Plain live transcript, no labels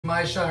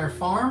Myshire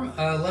Farm.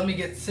 Let me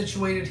get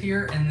situated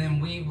here and then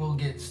we will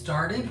get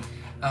started.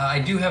 I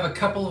do have a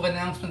couple of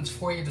announcements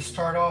for you to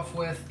start off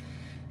with,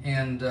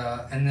 and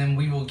then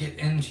we will get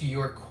into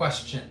your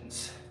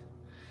questions.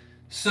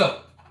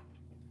 So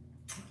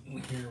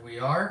here we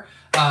are.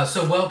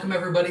 So welcome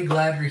everybody,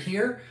 glad you're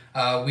here.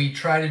 We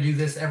try to do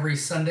this every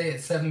Sunday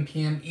at 7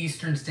 p.m.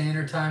 Eastern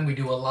Standard Time. We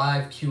do a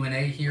live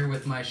Q&A here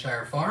with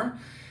Myshire Farm.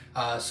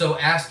 So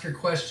ask your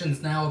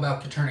questions now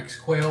about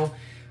Coturnix quail.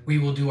 We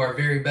will do our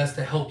very best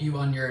to help you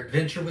on your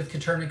adventure with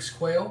Coturnix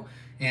quail.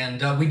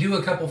 And we do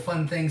a couple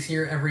fun things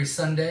here every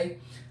Sunday.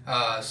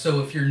 So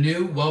if you're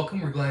new,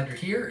 welcome. We're glad you're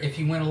here. If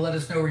you want to let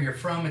us know where you're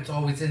from, it's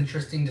always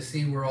interesting to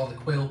see where all the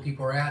quail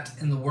people are at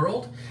in the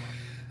world.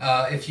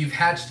 If you've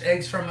hatched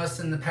eggs from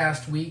us in the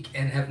past week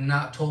and have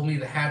not told me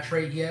the hatch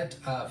rate yet,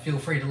 feel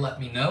free to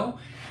let me know,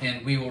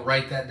 and we will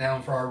write that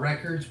down for our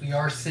records. We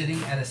are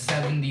sitting at a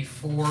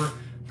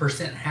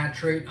 74%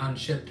 hatch rate on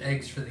shipped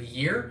eggs for the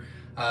year.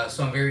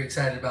 So I'm very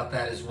excited about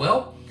that as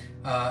well.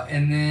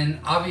 And then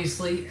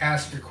obviously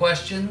ask your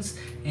questions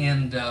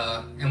and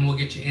we'll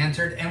get you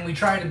answered. And we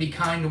try to be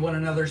kind to one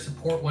another,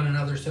 support one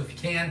another. So if you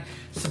can,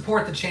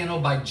 support the channel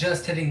by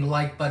just hitting the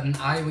like button.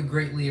 I would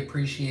greatly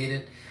appreciate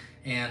it.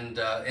 And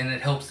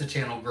it helps the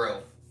channel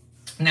grow.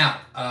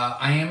 Now,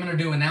 I am going to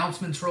do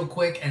announcements real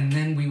quick, and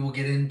then we will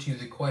get into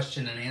the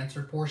question and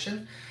answer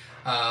portion.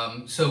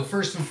 So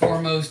first and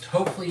foremost,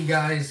 hopefully you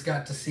guys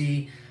got to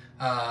see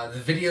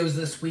the videos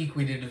this week.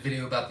 We did a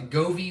video about the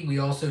Govee. We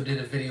also did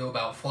a video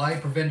about fly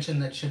prevention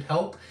that should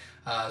help.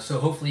 So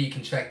hopefully you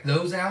can check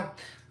those out.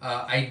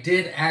 I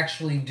did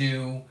actually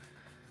do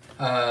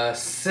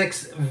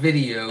 6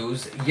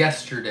 videos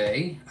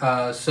yesterday.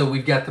 So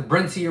we've got the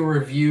Brincia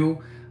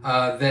review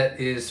that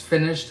is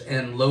finished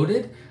and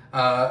loaded.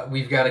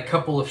 We've got a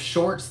couple of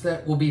shorts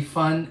that will be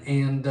fun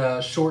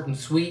and short and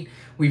sweet.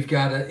 We've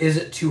got a Is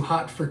It Too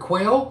Hot for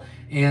Quail?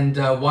 And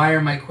why are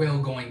my quail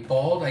going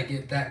bald? I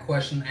get that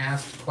question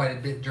asked quite a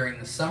bit during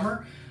the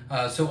summer.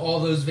 So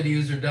all those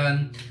videos are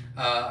done.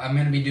 I'm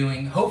going to be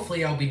doing,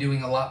 hopefully I'll be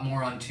doing a lot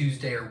more on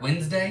Tuesday or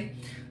Wednesday,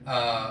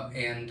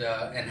 and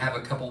have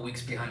a couple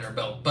weeks behind our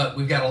belt. But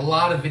we've got a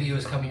lot of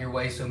videos coming your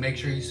way, so make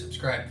sure you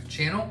subscribe to the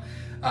channel.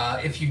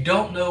 If you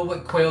don't know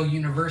what Quail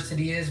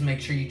University is, make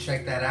sure you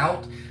check that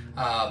out.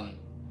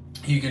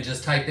 You can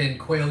just type in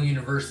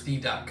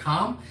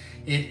quailuniversity.com.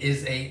 It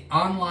is an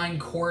online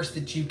course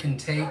that you can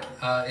take.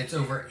 It's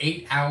over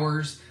 8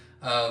 hours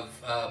of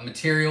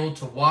material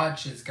to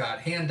watch. It's got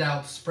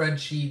handouts,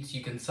 spreadsheets.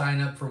 You can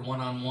sign up for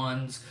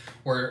one-on-ones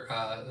or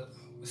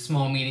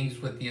small meetings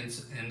with the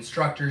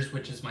instructors,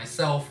 which is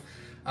myself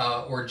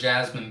or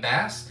Jasmine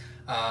Bass.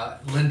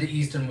 Linda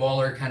Easton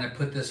Waller kind of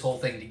put this whole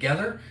thing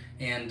together,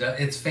 and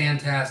it's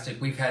fantastic.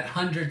 We've had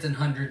hundreds and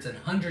hundreds and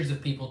hundreds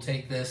of people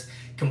take this,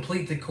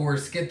 complete the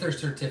course, get their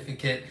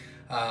certificate,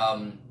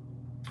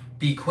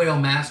 be quail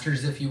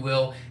masters, if you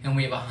will, and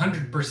we have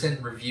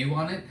 100% review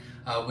on it,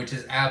 which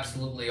is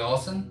absolutely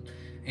awesome.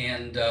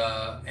 And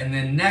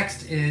then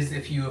next is,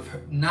 if you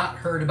have not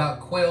heard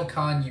about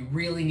QuailCon, you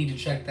really need to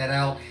check that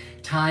out.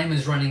 Time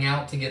is running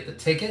out to get the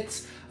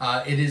tickets.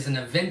 It is an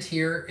event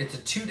here. It's a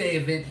 2-day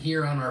event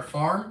here on our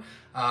farm,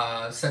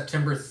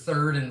 September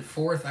 3rd and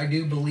 4th, I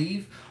do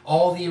believe.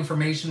 All the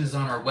information is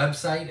on our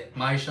website at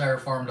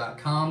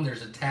myshirefarm.com.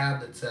 There's a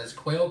tab that says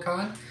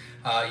QuailCon.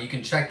 You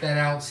can check that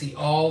out, see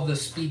all the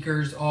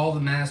speakers, all the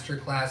master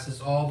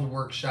classes, all the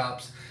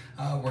workshops.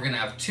 We're going to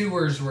have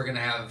tours. We're going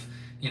to have,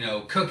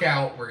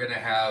 cookout. We're going to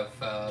have,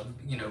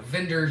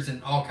 vendors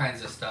and all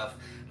kinds of stuff.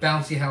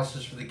 Bouncy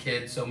houses for the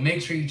kids. So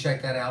make sure you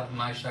check that out at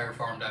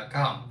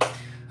myshirefarm.com.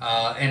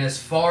 And as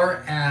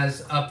far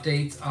as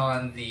updates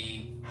on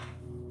the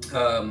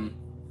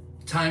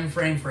time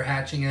frame for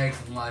hatching eggs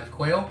and live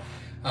quail,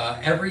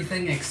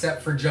 everything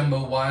except for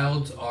jumbo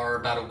wilds are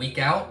about a week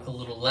out, a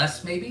little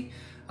less maybe.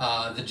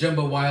 The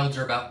jumbo wilds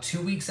are about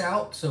 2 weeks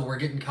out, so we're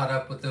getting caught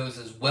up with those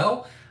as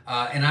well.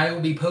 And I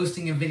will be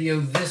posting a video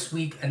this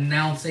week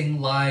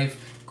announcing live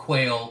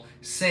quail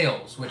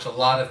sales, which a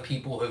lot of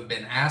people have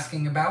been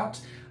asking about.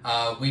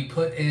 We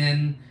put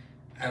in,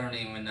 I don't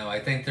even know, I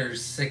think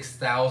there's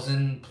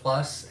 6,000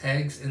 plus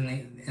eggs in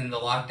the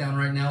lockdown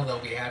right now. They'll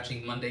be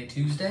hatching Monday,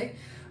 Tuesday.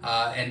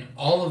 And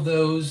all of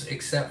those,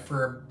 except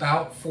for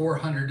about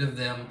 400 of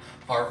them,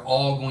 are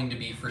all going to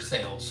be for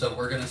sale. So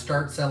we're going to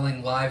start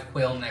selling live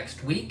quail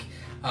next week,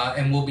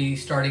 and we'll be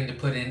starting to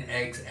put in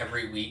eggs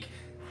every week,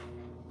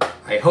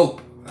 I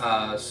hope.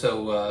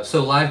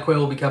 So live quail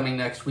will be coming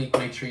next week.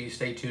 Make sure you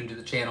stay tuned to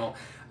the channel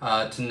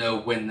to know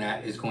when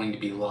that is going to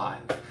be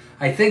live.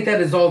 I think that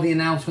is all the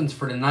announcements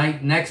for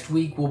tonight. Next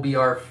week will be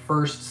our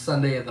first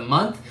Sunday of the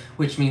month,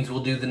 which means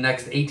we'll do the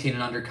next 18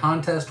 and under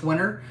contest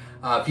winner.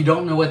 If you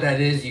don't know what that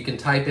is, you can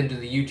type into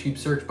the YouTube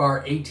search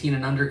bar 18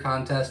 and under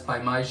contest by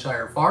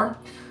Myshire Farm.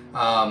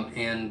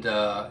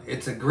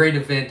 It's a great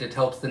event. It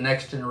helps the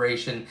next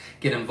generation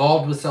get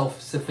involved with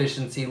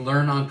self-sufficiency,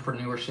 learn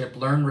entrepreneurship,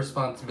 learn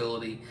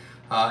responsibility,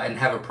 and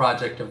have a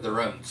project of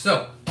their own.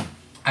 So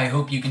I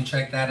hope you can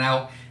check that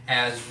out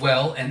as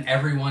well, and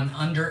everyone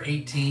under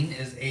 18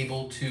 is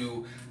able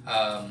to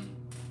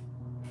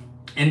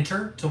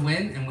enter to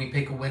win, and we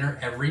pick a winner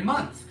every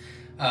month.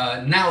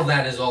 Now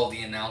that is all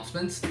the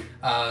announcements.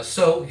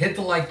 So hit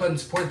the like button,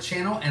 support the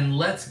channel, and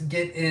let's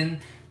get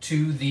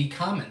into the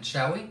comments,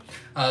 shall we?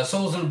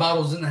 Souls and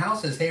Bottles in the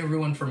house says, hey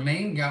everyone from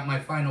Maine, got my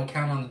final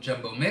count on the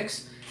jumbo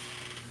mix.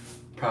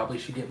 Probably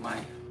should get my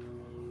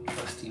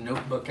trusty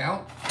notebook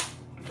out.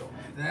 Don't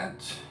do that.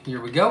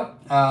 Here we go.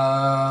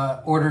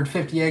 Ordered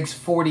 50 eggs,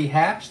 40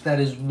 hatched. That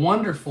is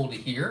wonderful to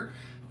hear.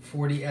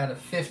 40 out of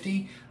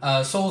 50.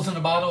 Souls in a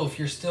Bottle, if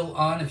you're still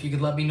on, if you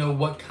could let me know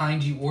what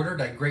kind you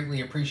ordered, I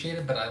greatly appreciate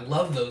it, but I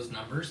love those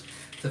numbers.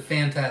 It's a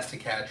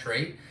fantastic hatch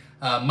rate.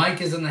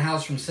 Mike is in the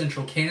house from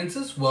Central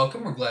Kansas.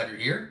 Welcome. We're glad you're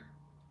here.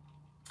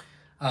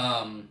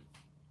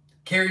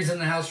 Carrie's in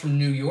the house from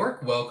New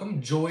York.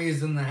 Welcome. Joy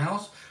is in the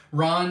house.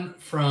 Ron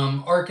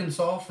from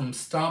Arkansas from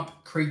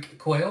Stomp Creek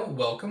Quail.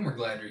 Welcome. We're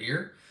glad you're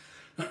here.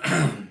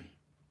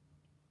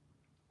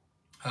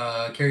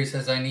 Carrie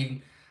says, I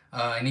need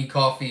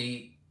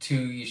coffee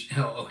to,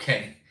 oh,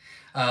 okay.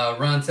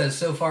 Ron says,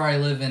 so far I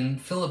live in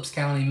Phillips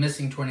County,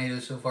 missing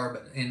tornadoes so far,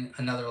 but in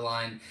another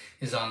line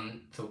is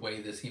on the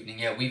way this evening.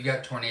 Yeah, we've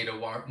got tornado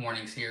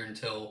warnings here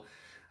until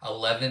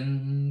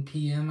 11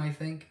 p.m., I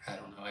think. I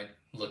don't know. I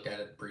looked at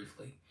it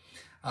briefly.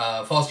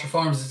 Foster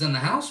Farms is in the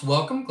house.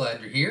 Welcome.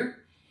 Glad you're here.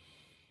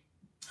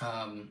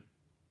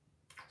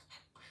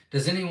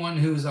 Does anyone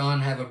who's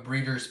on have a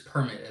breeder's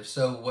permit? If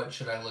so, what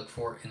should I look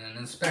for in an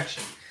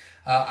inspection?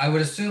 I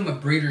would assume a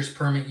breeder's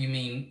permit, you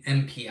mean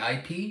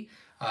MPIP.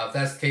 If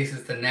that's the case,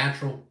 it's the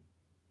Natural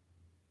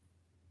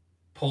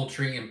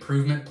Poultry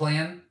Improvement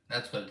Plan.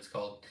 That's what it's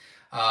called.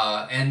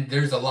 And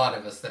there's a lot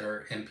of us that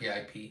are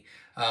MPIP.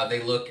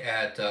 They look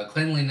at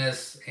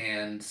cleanliness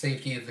and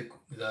safety of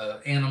the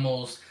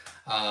animals,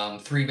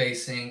 3-bay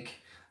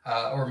sink,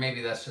 or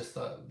maybe that's just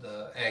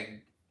the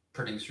egg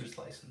producer's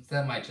license.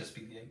 That might just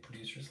be the egg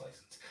producer's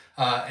license.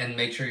 And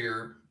make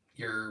sure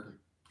your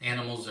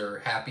animals are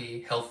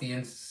happy, healthy,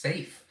 and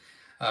safe,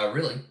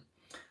 really.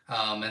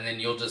 And then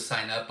you'll just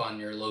sign up on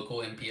your local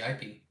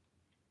MPIP.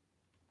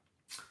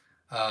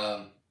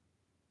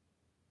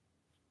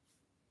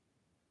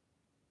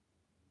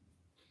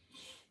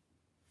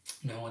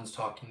 No one's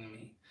talking to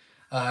me.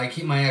 I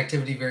keep my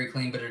activity very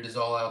clean, but it is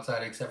all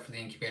outside except for the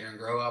incubator and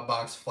grow out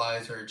box.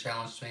 Flies are a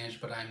challenge to manage,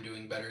 but I'm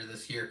doing better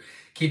this year,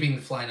 keeping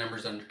the fly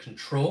numbers under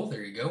control.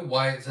 There you go.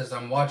 Wyatt says,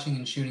 I'm watching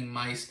and shooting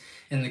mice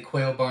in the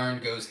quail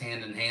barn goes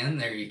hand in hand.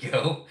 There you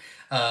go.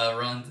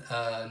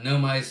 No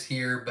mice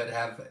here, but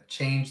have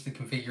changed the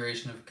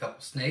configuration of a couple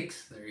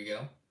snakes. There you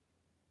go.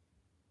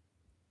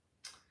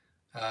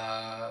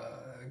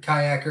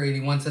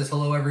 Kayaker81 says,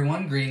 hello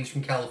everyone, greetings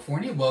from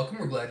California, welcome,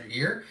 we're glad you're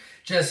here.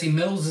 Jesse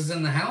Mills is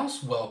in the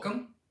house,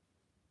 welcome.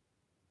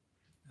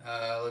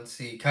 Let's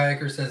see,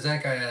 Kayaker says,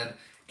 Zach, I had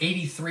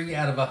 83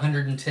 out of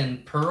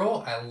 110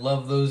 pearl. I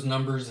love those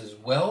numbers as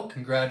well,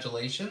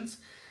 congratulations.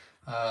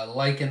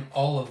 Liking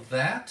all of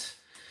that.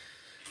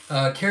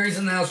 Carrie's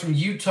in the house from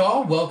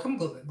Utah, welcome,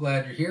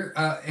 glad you're here.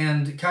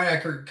 And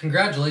Kayaker,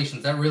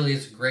 congratulations, that really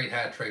is a great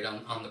hatch rate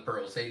on the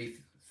pearls,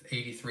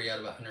 83 out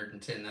of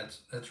 110.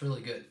 That's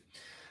really good.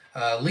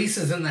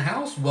 Lisa's in the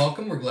house.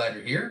 Welcome. We're glad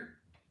you're here.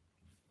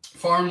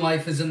 Farm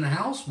Life is in the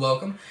house.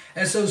 Welcome.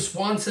 S.O.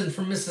 Swanson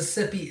from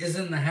Mississippi is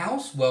in the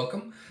house.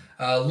 Welcome.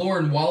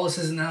 Lauren Wallace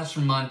is in the house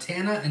from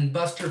Montana, and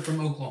Buster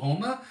from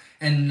Oklahoma,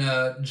 and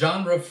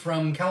Genre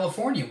from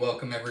California.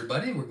 Welcome,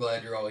 everybody. We're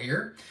glad you're all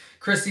here.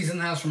 Christy's in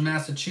the house from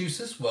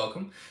Massachusetts.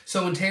 Welcome.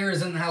 So and Tara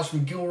is in the house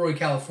from Gilroy,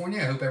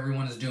 California. I hope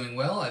everyone is doing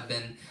well. I've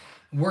been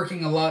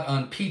working a lot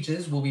on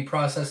peaches. We'll be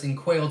processing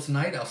quail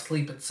tonight. I'll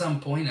sleep at some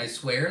point, I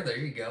swear. There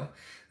you go.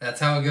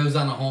 That's how it goes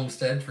on a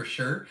homestead for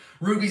sure.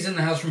 Ruby's in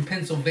the house from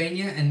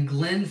Pennsylvania, and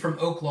Glenn from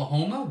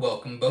Oklahoma.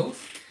 Welcome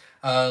both.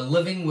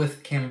 Living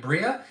with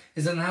Cambria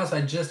is in the house.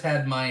 I just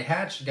had my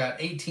hatch,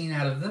 got 18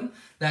 out of them.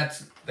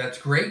 That's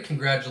great.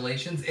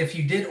 Congratulations. If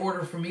you did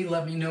order from me,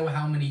 let me know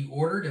how many you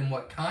ordered and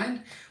what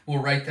kind.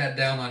 We'll write that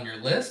down on your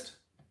list.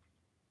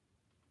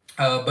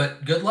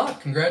 But good luck.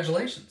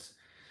 Congratulations.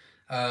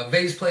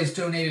 Vase Place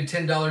donated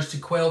 $10 to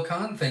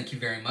QuailCon. Thank you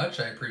very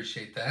much. I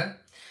appreciate that.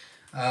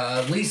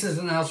 Lisa's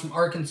in the house from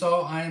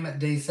Arkansas. I am at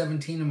day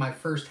 17 of my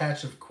first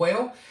hatch of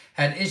quail.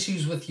 Had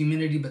issues with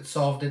humidity, but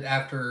solved it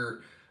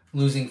after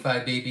losing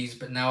 5 babies.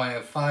 But now I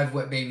have 5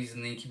 wet babies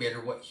in the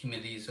incubator. What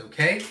humidity is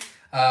okay?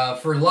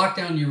 For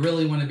lockdown, you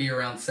really want to be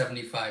around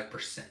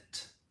 75%.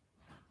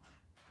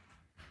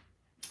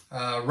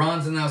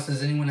 Ron's in the house.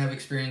 Does anyone have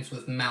experience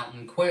with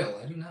mountain quail?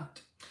 I do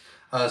not.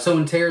 So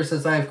and Tara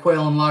says, I have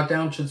quail in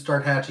lockdown, should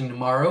start hatching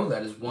tomorrow.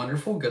 That is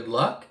wonderful. Good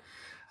luck.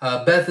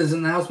 Beth is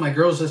in the house. My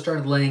girls just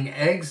started laying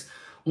eggs.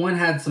 One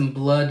had some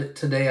blood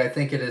today. I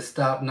think it has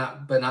stopped,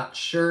 but not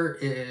sure.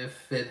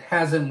 If it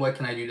hasn't, what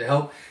can I do to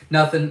help?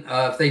 Nothing.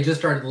 If they just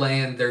started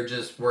laying, they're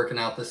just working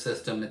out the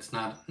system. It's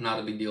not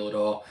a big deal at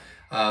all.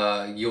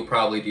 You'll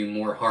probably do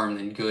more harm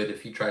than good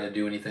if you try to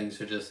do anything.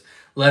 So just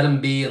let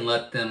them be and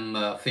let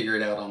them figure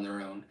it out on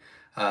their own.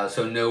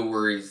 So no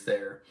worries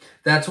there.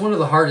 That's one of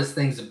the hardest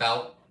things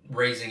about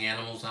raising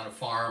animals on a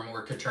farm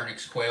or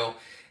Coturnix quail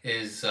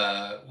is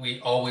we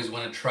always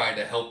want to try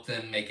to help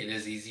them make it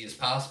as easy as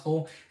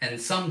possible. And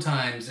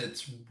sometimes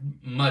it's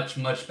much,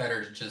 much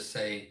better to just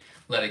say,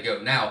 let it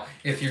go. Now,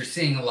 if you're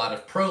seeing a lot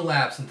of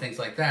prolapse and things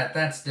like that,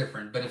 that's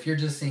different. But if you're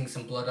just seeing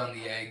some blood on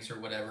the eggs or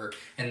whatever,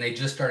 and they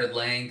just started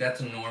laying,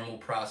 that's a normal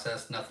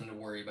process, nothing to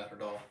worry about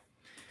at all.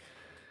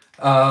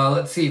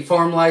 Let's see,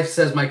 Farm Life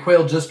says, my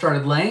quail just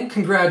started laying.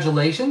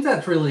 Congratulations,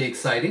 that's really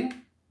exciting.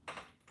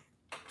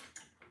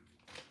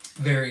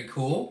 Very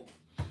cool.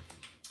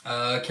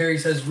 Carrie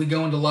says, we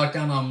go into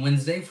lockdown on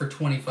Wednesday for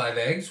 25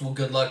 eggs. Well,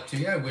 good luck to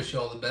you. I wish you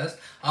all the best.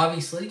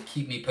 Obviously,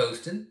 keep me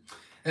posted.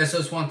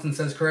 S.O. Swanson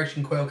says,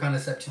 correction, quail count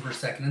is September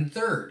 2nd and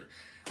 3rd.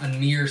 A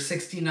mere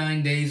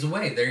 69 days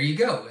away. There you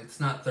go. It's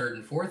not 3rd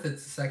and 4th,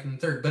 it's the 2nd and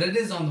 3rd. But it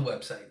is on the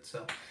website,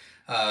 so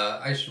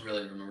I should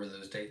really remember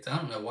those dates. I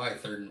don't know why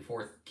 3rd and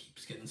 4th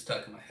keeps getting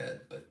stuck in my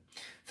head, but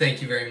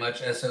thank you very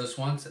much, S.O.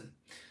 Swanson.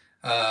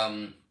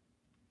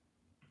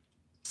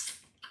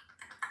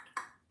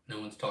 No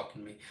one's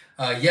talking to me.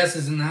 Yes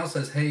is in the house,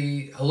 says,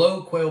 hey,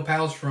 hello, Quail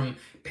Pals from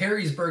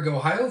Perrysburg,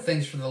 Ohio.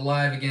 Thanks for the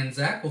live again,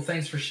 Zach. Well,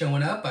 thanks for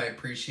showing up. I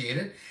appreciate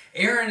it.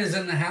 Aaron is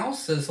in the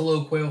house, says,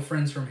 hello, Quail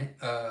friends from,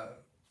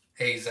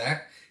 hey,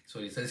 Zach. That's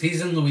what he says. He's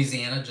in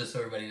Louisiana, just so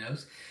everybody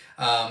knows.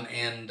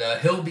 And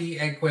he'll be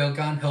at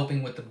QuailCon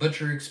helping with the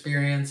butcher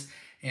experience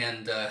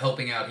and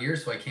helping out here,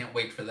 so I can't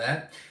wait for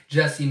that.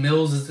 Jesse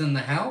Mills is in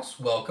the house.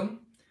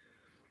 Welcome.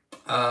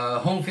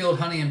 Homefield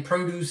Honey and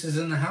Produce is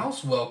in the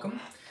house.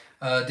 Welcome.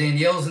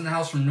 Danielle's in the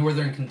house from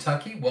Northern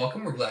Kentucky.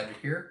 Welcome. We're glad you're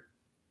here.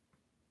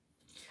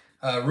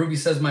 Ruby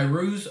says, my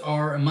roos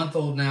are a month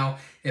old now.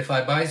 If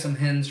I buy some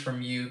hens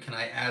from you, can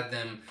I add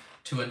them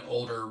to an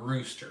older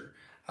rooster?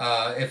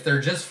 If they're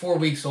just 4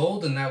 weeks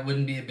old, then that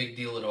wouldn't be a big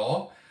deal at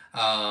all.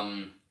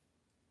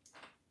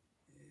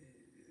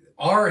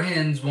 Our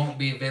hens won't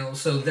be available.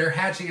 So they're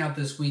hatching out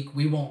this week.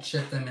 We won't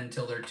ship them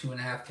until they're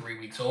 2.5, 3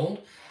 weeks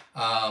old,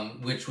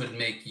 which would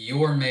make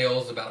your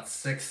males about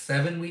 6,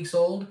 7 weeks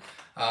old.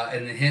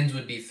 And the hens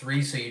would be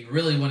 3, so you'd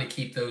really want to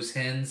keep those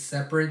hens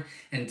separate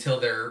until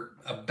they're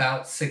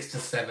about 6 to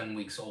 7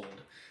 weeks old.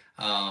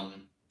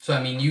 So,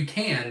 I mean, you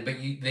can, but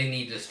they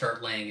need to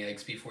start laying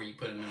eggs before you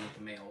put them in with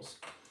the males.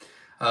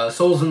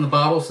 Souls in the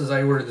Bottle says,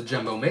 I ordered the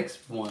jumbo mix.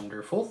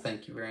 Wonderful.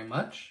 Thank you very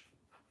much.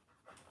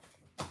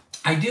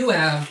 I do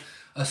have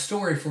a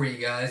story for you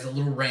guys, a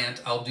little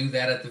rant. I'll do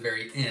that at the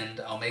very end.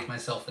 I'll make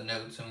myself a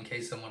note, so in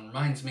case someone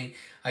reminds me,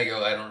 I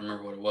go, I don't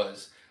remember what it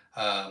was.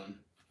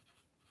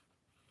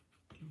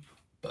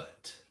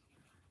 But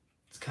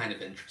it's kind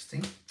of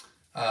interesting.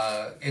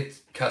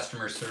 It's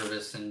customer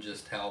service and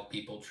just how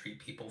people treat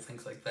people,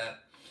 things like that.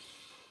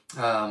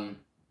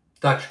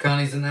 Dr.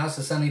 Connie's in the house.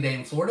 A sunny day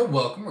in Florida.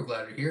 Welcome. We're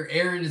glad you're here.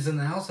 Aaron is in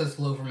the house. That's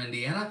hello from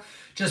Indiana.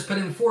 Just put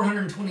in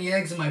 420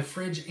 eggs in my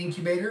fridge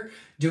incubator,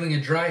 doing a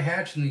dry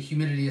hatch, and the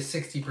humidity is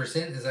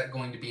 60%. Is that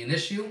going to be an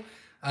issue?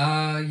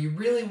 You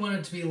really want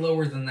it to be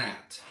lower than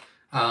that.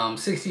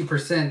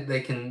 60%, they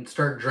can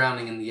start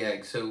drowning in the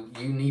eggs, so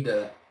you need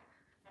to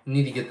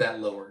get that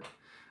lowered.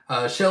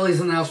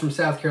 Shelly's in the house from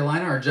South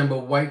Carolina. Our jumbo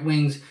white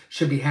wings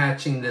should be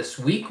hatching this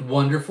week.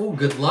 Wonderful.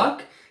 Good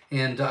luck.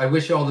 And I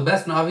wish you all the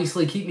best. And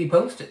obviously, keep me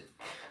posted.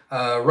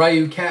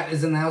 Ryu Cat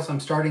is in the house. I'm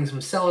starting some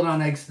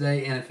Celadon eggs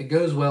today. And if it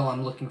goes well,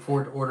 I'm looking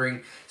forward to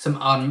ordering some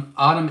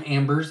autumn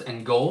ambers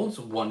and golds.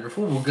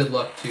 Wonderful. Well, good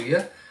luck to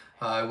you.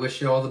 I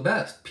wish you all the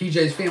best.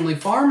 PJ's Family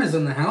Farm is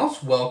in the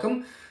house.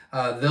 Welcome.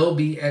 They'll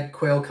be at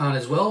QuailCon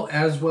as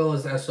well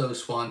as S.O.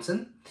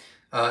 Swanson.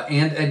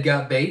 And Ed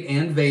Got Bait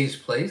and Vay's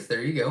Place.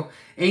 There you go.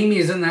 Amy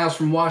is in the house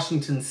from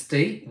Washington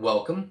State.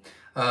 Welcome.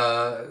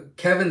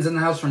 Kevin's in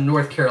the house from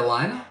North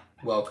Carolina.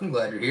 Welcome.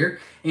 Glad you're here.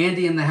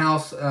 Andy in the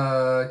house,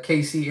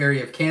 KC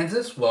area of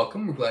Kansas.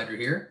 Welcome. We're glad you're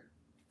here.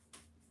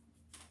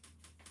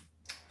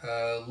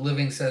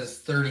 Living says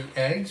 30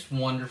 eggs.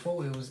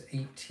 Wonderful. It was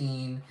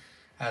 18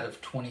 out of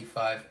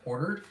 25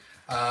 ordered.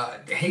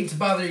 Hate to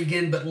bother you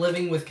again, but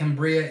Living with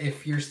Cambria,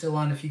 if you're still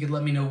on, if you could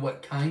let me know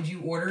what kind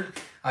you ordered,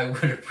 I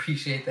would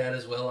appreciate that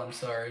as well. I'm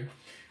sorry.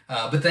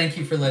 But thank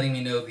you for letting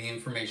me know the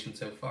information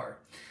so far.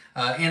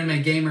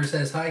 Anime Gamer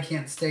says, hi,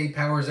 can't stay,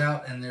 power's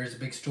out, and there's a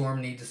big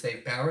storm, need to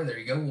save power. There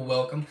you go. Well,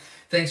 welcome.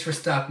 Thanks for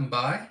stopping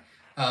by.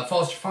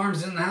 Foster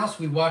Farms in the house.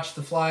 We watched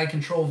the fly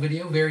control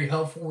video. Very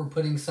helpful. We're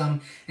putting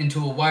some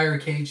into a wire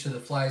cage so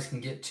the flies can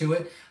get to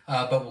it,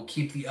 but we'll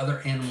keep the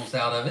other animals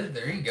out of it.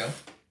 There you go.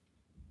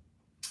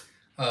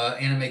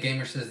 Anime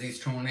Gamer says, these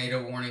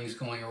tornado warnings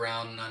going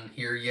around, none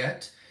here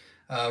yet.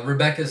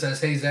 Rebecca says,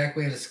 hey, Zach,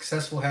 we had a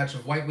successful hatch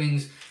of white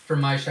wings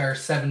from Myshire,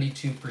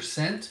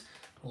 72%.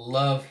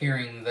 Love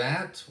hearing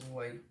that.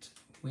 White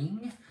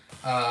wing.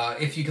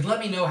 If you could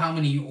let me know how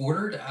many you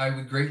ordered, I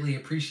would greatly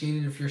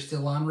appreciate it if you're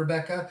still on,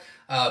 Rebecca.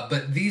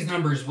 But these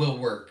numbers will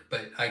work,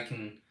 but if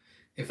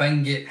I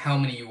can get how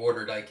many you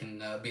ordered, I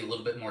can be a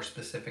little bit more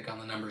specific on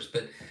the numbers.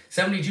 But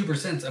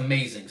 72% is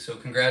amazing, so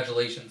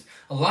congratulations.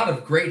 A lot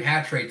of great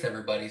hatch rates,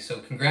 everybody, so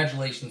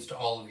congratulations to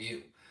all of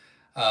you.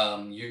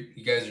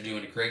 You guys are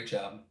doing a great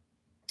job.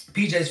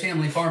 PJ's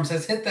Family Farm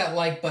says, hit that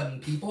like button,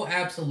 people.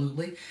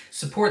 Absolutely.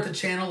 Support the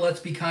channel. Let's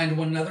be kind to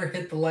one another.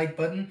 Hit the like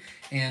button,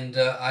 and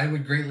I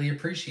would greatly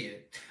appreciate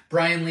it.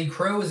 Brian Lee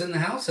Crow is in the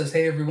house. Says,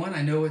 hey, everyone.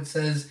 I know it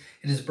says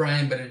it is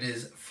Brian, but it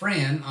is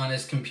Fran on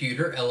his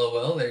computer.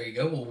 LOL. There you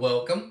go. Well,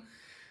 welcome.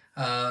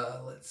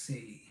 Let's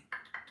see.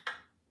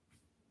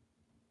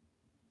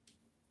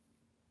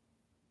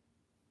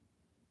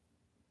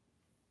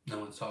 No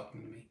one's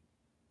talking to me.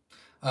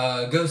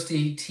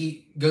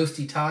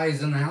 Ghosty Ty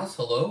is in the house.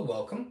 Hello,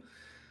 welcome.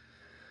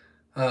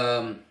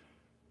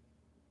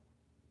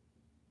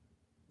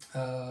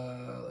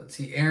 Let's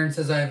see. Aaron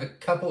says, I have a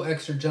couple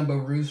extra jumbo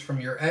roos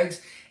from your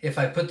eggs. If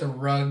I put the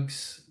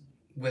roos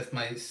with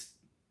my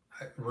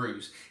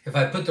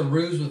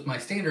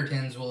standard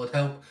hens, will it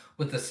help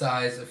with the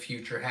size of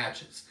future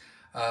hatches?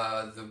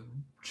 The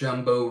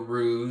jumbo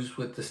roos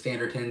with the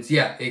standard hens,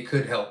 yeah, it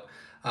could help.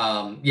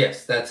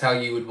 Yes, that's how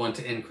you would want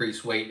to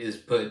increase weight, is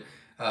put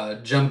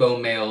jumbo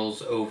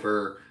males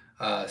over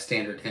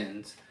standard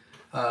hens.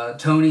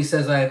 Tony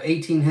says, I have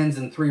 18 hens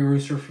and 3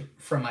 roosters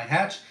from my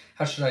hatch.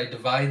 How should I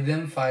divide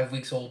them? 5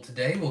 weeks old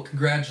today. Well,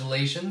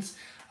 congratulations.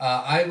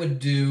 I would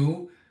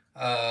do,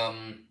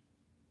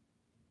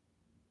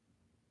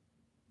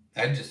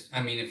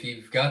 if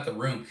you've got the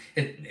room,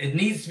 it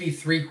needs to be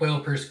 3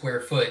 quail per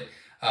square foot.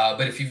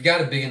 But if you've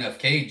got a big enough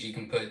cage, you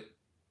can put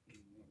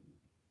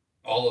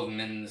all of them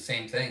in the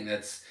same thing.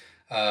 That's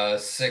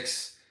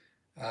 6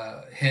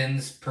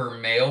 hens per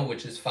male,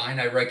 which is fine.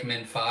 I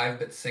recommend 5,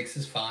 but 6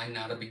 is fine,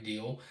 not a big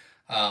deal.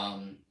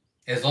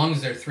 As long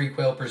as they're 3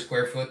 quail per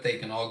square foot, they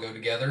can all go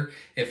together.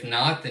 If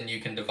not, then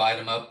you can divide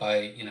them up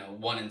by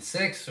 1 and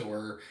 6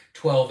 or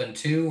 12 and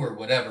 2 or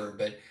whatever.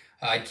 But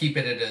I'd keep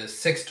it at a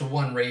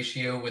 6-to-1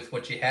 ratio with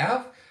what you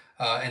have,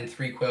 and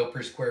 3 quail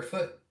per square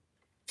foot.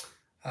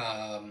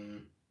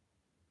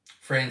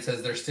 Fran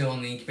says they're still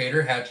in the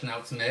incubator hatching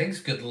out some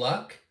eggs. Good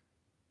luck.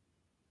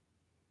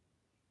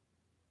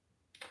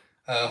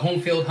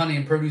 Homefield Honey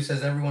and Produce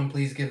says, everyone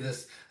please give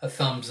this a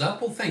thumbs up.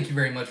 Well, thank you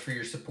very much for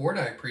your support.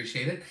 I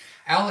appreciate it.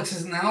 Alex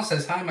is in the house,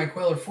 says, hi, my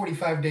quail are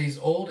 45 days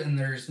old and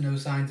there's no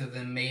signs of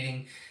them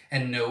mating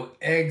and no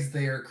eggs.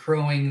 They are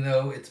crowing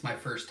though. It's my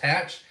first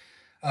hatch.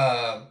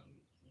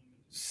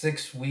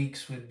 6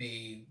 weeks would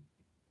be,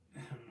 I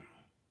don't know.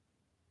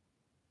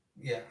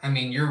 Yeah,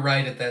 you're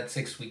right at that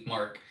 6-week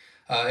mark.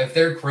 If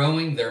they're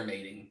crowing, they're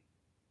mating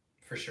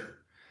for sure.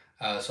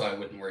 So I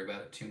wouldn't worry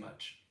about it too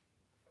much.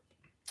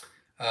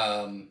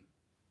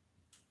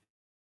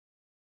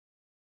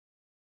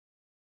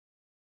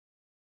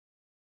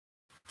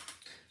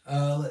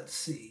 Let's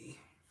see.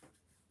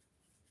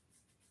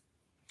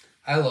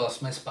 I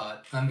lost my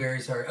spot. I'm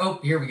very sorry. Oh,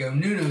 here we go.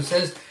 Nuno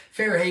says,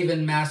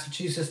 Fairhaven,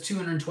 Massachusetts,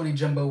 220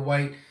 jumbo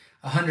white,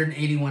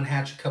 181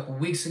 hatch a couple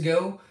weeks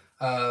ago.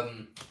 I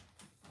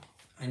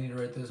need to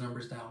write those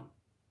numbers down.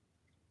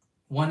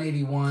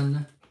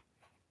 181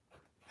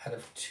 out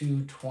of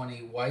 220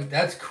 white.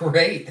 That's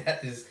great.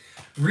 That is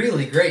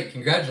really great.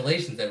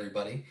 Congratulations,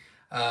 everybody.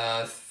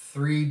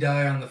 3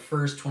 die on the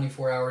first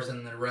 24 hours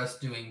and the rest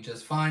doing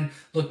just fine.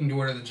 Looking to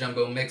order the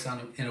jumbo mix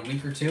in a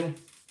week or 2.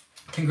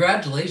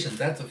 Congratulations.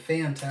 That's a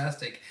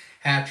fantastic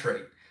hatch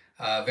rate.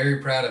 Very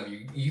proud of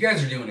you. You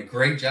guys are doing a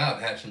great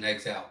job hatching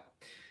eggs out.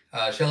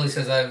 Shelly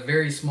says, I have a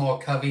very small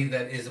covey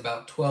that is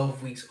about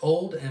 12 weeks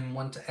old and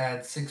want to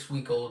add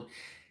 6-week-old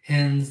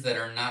hens that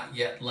are not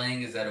yet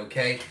laying. Is that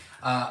okay?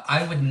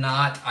 I would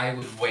not. I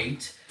would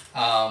wait.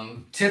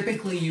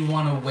 Typically, you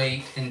want to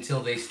wait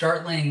until they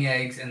start laying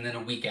eggs and then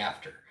a week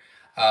after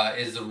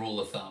is the rule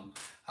of thumb.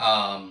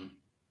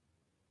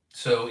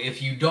 So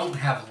if you don't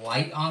have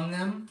light on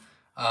them,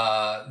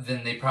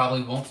 then they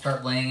probably won't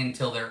start laying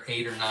until they're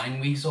 8 or 9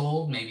 weeks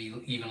old, maybe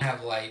even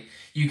have light.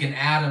 You can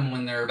add them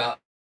when they're about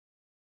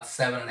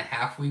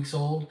 7.5 weeks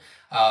old,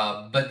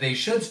 but they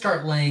should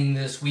start laying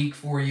this week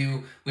for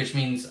you, which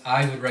means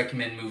I would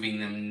recommend moving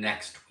them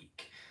next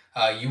week.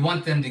 You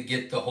want them to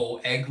get the whole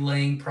egg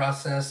laying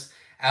process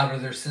out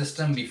of their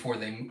system before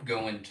they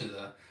go into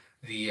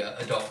the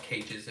adult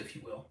cages, if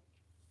you will.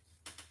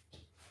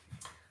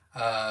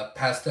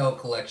 Pastel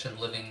collection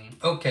living.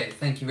 Okay,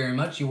 thank you very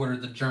much. You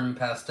ordered the German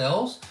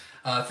pastels.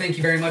 Thank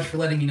you very much for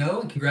letting me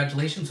know, and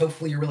congratulations.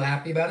 Hopefully you're really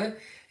happy about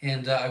it,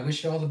 and I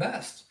wish you all the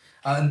best.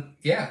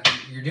 Yeah,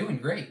 you're doing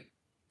great.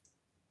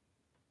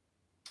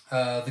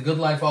 The Good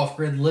Life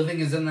Off-Grid Living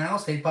is in the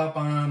house. Hey, Pop,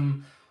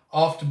 I'm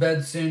off to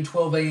bed soon,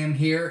 12 a.m.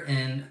 here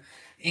in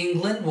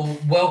England. Well,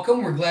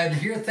 welcome. We're glad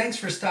you're here. Thanks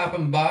for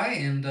stopping by,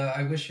 and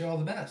I wish you all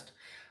the best.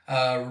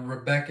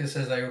 Rebecca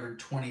says, I ordered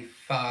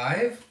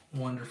 25.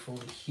 Wonderful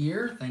to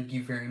hear. Thank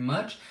you very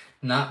much.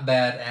 Not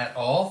bad at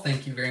all.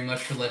 Thank you very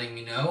much for letting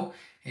me know,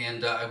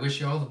 and I wish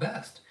you all the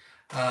best.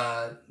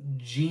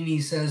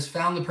 Jeannie says,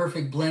 found the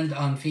perfect blend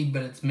on feed,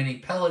 but it's mini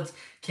pellets.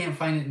 Can't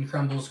find it in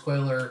crumbles.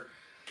 Quail are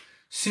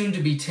soon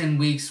to be 10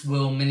 weeks.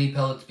 Will mini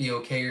pellets be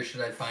okay, or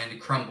should I find a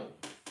crumble?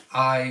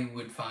 I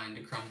would find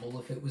a crumble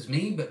if it was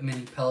me, but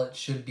mini pellets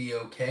should be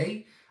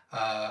okay.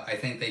 I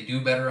think they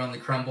do better on the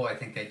crumble. I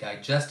think they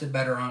digest it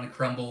better on a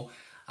crumble.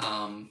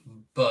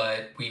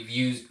 But we've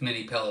used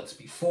mini pellets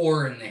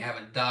before and they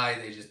haven't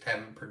died. They just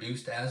haven't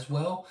produced as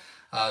well.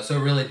 So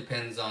it really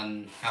depends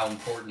on how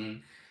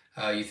important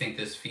you think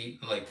this feed,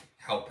 like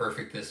how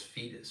perfect this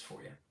feed is for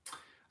you.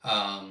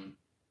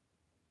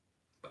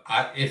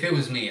 If it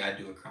was me, I'd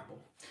do a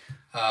crumble.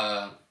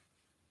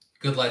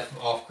 Good Life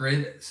Off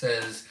Grid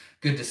says,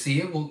 good to see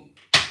you. Well,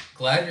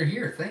 glad you're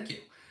here. Thank you.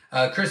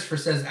 Christopher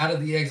says, out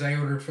of the eggs I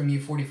ordered from you,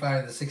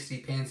 45 of the 60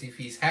 pansy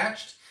fees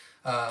hatched.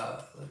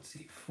 Let's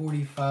see,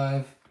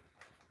 45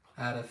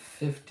 out of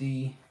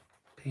 50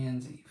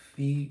 pansy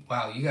feet.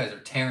 Wow, you guys are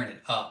tearing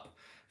it up.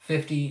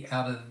 50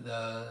 out of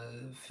the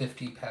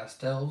 50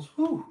 pastels.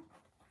 Whew,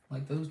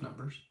 like those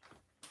numbers.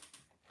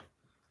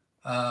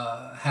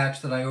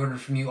 Hatch that I ordered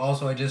from you.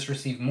 Also, I just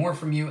received more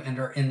from you and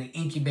are in the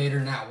incubator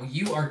now. Well,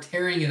 you are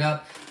tearing it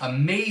up.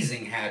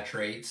 Amazing hatch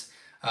rates.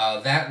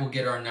 That will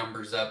get our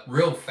numbers up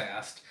real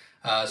fast.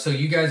 So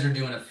you guys are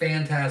doing a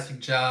fantastic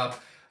job.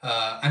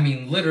 I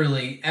mean,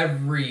 literally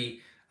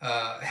every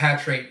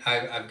hatch rate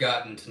I've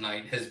gotten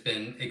tonight has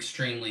been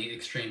extremely,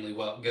 extremely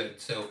good.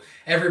 So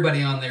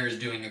everybody on there is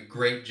doing a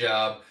great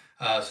job.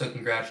 So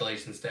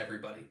congratulations to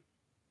everybody.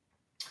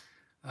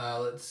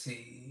 Let's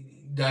see.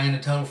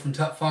 Diana Tuttle from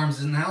Tut Farms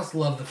is in the house.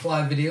 Love the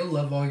fly video.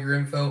 Love all your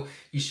info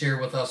you share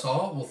with us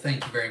all. Well,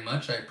 thank you very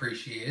much. I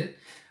appreciate it.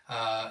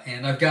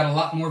 And I've got a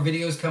lot more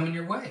videos coming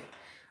your way.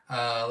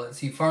 Let's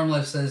see. Farm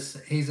Life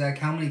says, hey, Zach,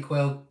 how many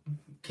quail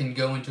can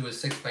go into a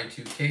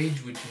 6x2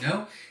 cage? Would you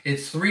know?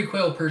 It's 3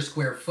 quail per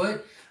square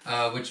foot,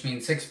 which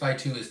means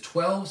 6x2 is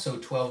 12. So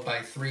 12 by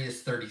 3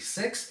 is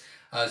 36.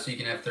 So you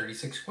can have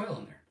 36 quail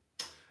in there.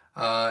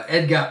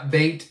 Ed Got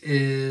Bait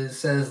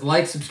says,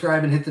 like,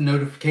 subscribe, and hit the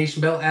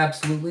notification bell.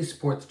 Absolutely.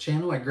 Support the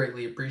channel. I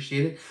greatly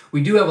appreciate it.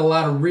 We do have a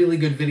lot of really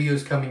good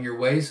videos coming your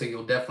way, so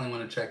you'll definitely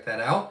want to check that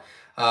out.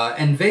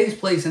 And Vay's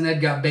Place and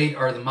Ed Got Bait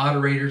are the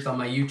moderators on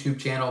my YouTube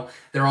channel.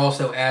 They're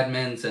also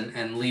admins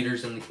and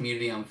leaders in the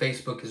community on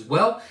Facebook as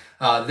well.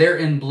 They're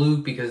in blue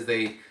because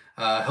they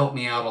help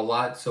me out a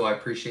lot, so I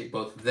appreciate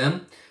both of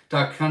them.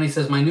 Dr. Connie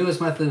says, my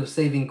newest method of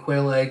saving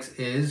quail eggs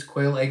is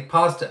quail egg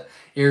pasta.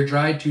 Air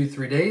dried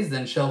 2-3 days,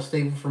 then shelf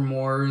stable for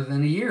more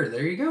than a year.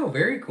 There you go.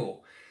 Very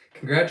cool.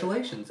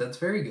 Congratulations. That's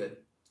very good.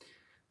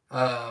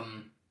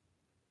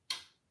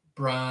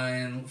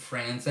 Brian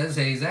Fran says,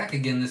 hey, Zach,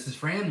 again, this is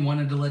Fran.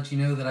 Wanted to let you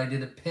know that I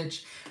did a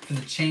pitch for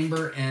the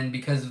chamber, and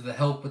because of the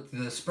help with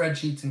the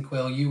spreadsheets and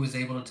Quail U, was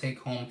able to take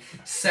home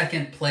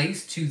second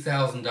place,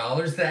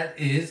 $2,000. That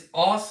is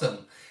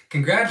awesome.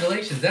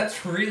 Congratulations.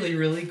 That's really,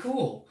 really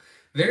cool.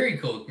 Very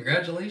cool.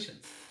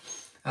 Congratulations.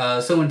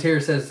 Someone Tara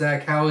says,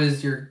 Zach, how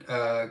is your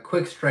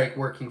quick strike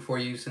working for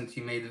you since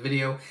you made the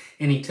video?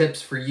 Any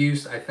tips for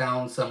use? I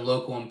found some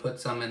local and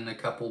put some in a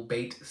couple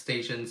bait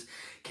stations,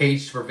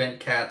 caged to prevent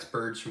cats,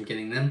 birds from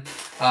getting them.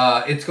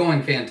 It's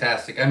going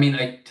fantastic. I mean,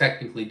 I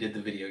technically did the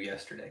video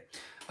yesterday.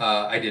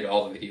 I did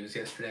all the videos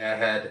yesterday. I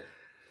had,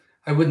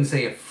 I wouldn't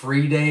say a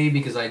free day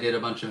because I did a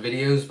bunch of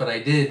videos, but I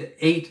did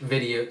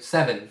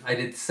 7. I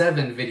did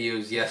 7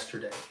 videos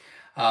yesterday.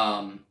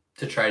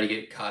 To try to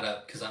get caught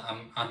up, because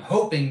I'm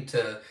hoping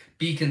to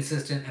be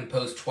consistent and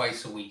post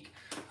twice a week.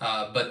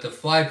 But the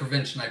fly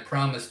prevention I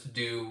promised to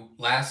do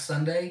last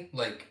Sunday,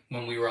 like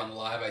when we were on the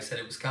live, I said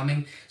it was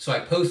coming, so I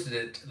posted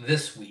it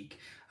this week.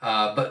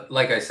 But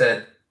like I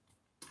said,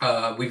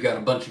 we've got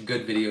a bunch of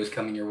good videos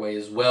coming your way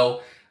as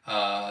well.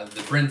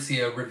 The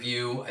Brincia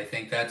review, I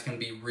think that's going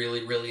to be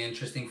really, really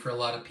interesting for a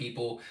lot of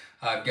people.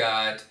 I've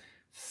got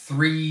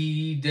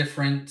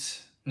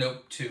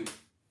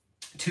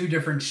 2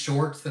 different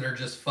shorts that are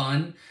just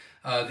fun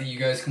that you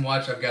guys can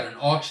watch. I've got an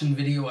auction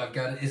video. I've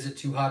got an Is It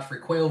Too Hot for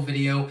Quail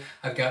video.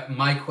 I've got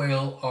My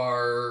Quail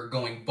Are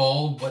Going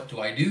Bald, What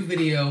Do I Do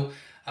video.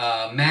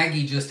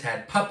 Maggie just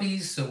had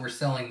puppies, so we're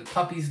selling the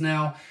puppies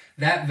now.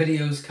 That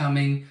video's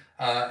coming.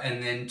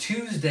 And then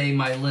Tuesday,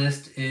 my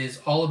list is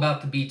all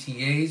about the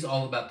BTAs,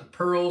 all about the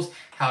pearls,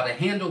 how to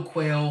handle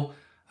quail,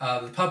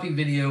 the puppy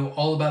video,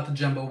 all about the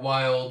jumbo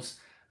wilds,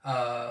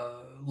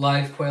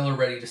 live quail are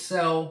ready to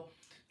sell.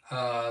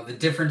 The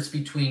difference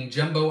between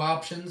jumbo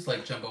options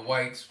like jumbo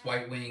whites,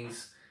 white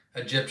wings,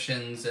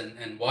 Egyptians,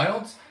 and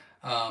wilds.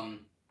 And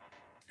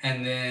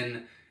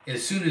then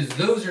as soon as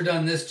those are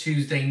done this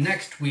Tuesday,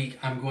 next week,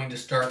 I'm going to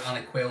start on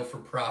a Quail for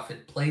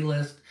Profit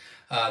playlist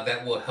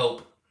that will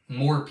help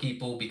more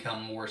people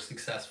become more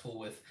successful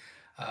with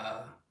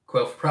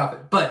Quail for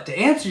Profit. But to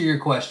answer your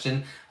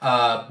question,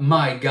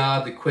 my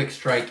God, the quick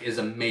strike is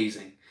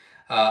amazing.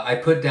 I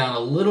put down a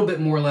little bit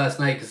more last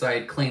night because I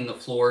had cleaned the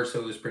floor, so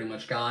it was pretty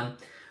much gone.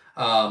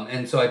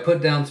 And so I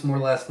put down some more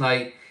last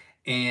night,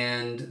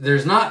 and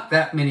there's not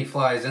that many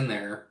flies in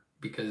there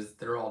because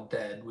they're all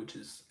dead, which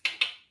is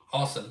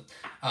awesome.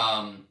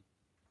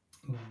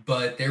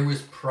 But there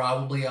was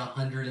probably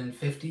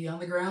 150 on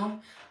the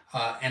ground,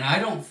 and I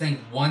don't think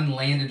one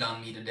landed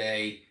on me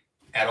today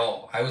at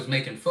all. I was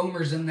making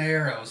foamers in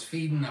there, I was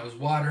feeding, I was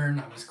watering,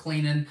 I was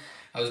cleaning,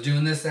 I was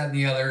doing this, that, and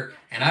the other,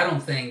 and I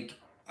don't think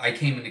I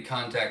came into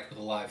contact with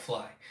a live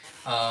fly.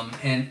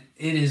 And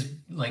it is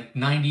like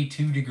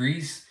 92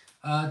 degrees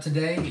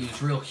today. It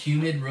was real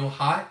humid, real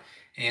hot,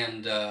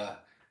 and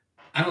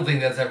I don't think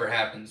that's ever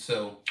happened.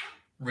 So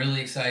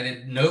really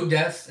excited. No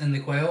deaths in the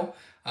quail.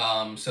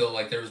 So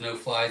like there was no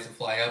flies that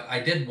fly up. I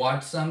did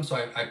watch some, so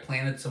I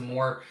planted some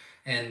more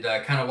and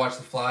kind of watched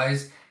the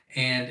flies.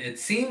 And it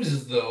seems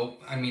as though,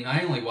 I mean,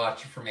 I only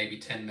watched it for maybe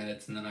 10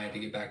 minutes and then I had to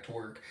get back to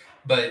work.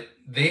 But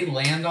they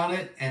land on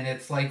it and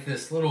it's like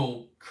this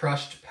little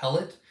crushed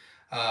pellet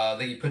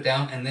that you put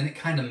down and then it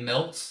kind of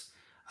melts.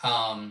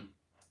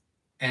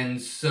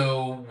 And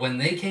so when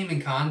they came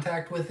in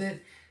contact with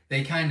it,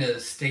 they kind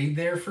of stayed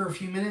there for a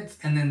few minutes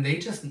and then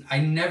I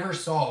never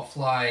saw a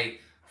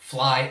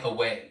fly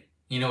away.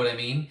 You know what I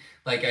mean?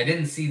 Like I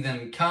didn't see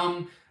them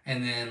come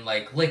and then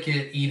like lick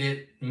it, eat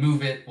it,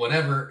 move it,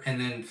 whatever,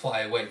 and then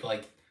fly away.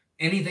 Like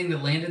anything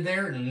that landed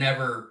there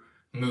never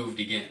moved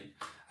again.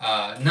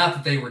 Not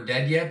that they were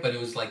dead yet, but it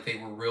was like they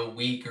were real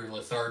weak or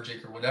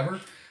lethargic or whatever,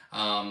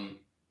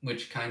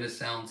 which kind of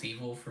sounds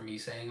evil for me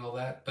saying all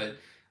that, but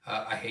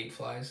I hate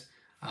flies.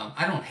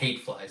 I don't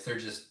hate flies. They're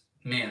just,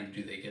 man,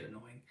 do they get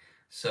annoying.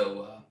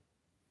 So,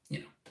 you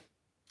know,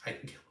 I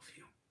can kill a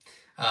few.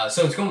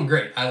 So it's going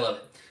great. I love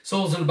it.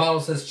 Souls in a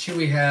Bottle says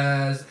Chewy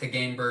has a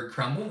game bird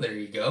crumble. There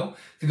you go.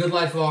 The Good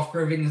Life of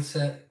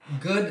The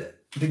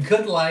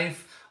Good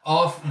Life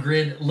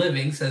Off-Grid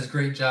Living says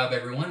great job,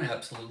 everyone.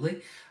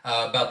 Absolutely.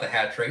 About the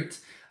hat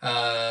traits.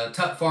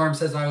 Tut Farm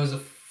says I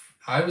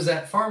was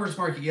at farmer's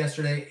market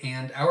yesterday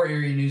and our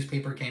area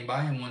newspaper came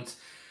by and wants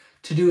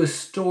to do a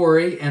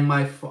story of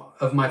my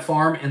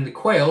farm and the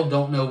quail.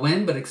 Don't know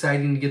when, but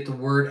exciting to get the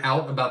word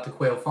out about the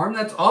quail farm.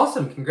 That's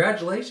awesome.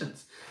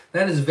 Congratulations.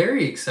 That is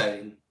very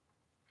exciting.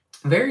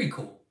 Very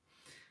cool.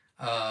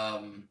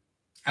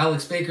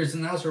 Alex Baker's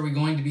in the house. Are we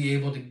going to be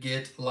able to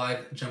get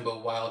live Jumbo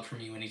Wild from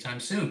you anytime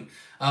soon?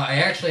 I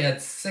actually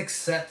had 6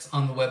 sets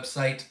on the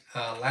website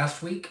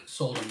last week.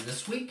 Sold them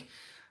this week.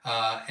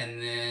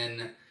 And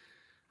then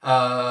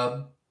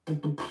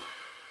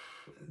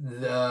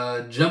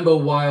the Jumbo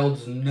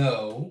Wilds,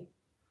 no.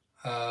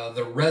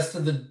 The rest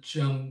of the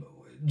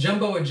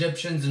Jumbo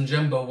Egyptians and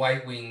Jumbo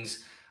White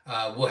Wings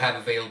we'll have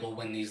available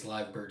when these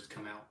live birds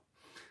come out.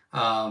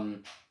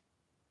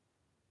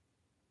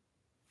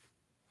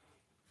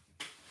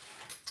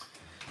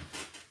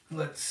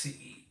 Let's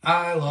see.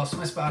 I lost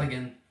my spot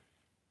again.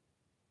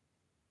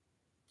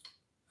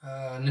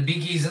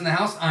 Nabiki's in the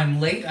house. I'm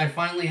late. I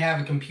finally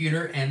have a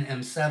computer and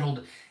am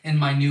settled in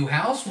my new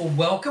house. Well,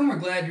 welcome. We're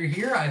glad you're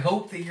here. I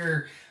hope that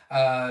you're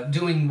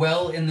doing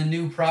well in the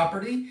new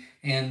property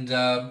and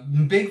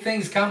big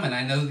things coming.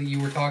 I know that you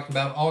were talking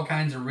about all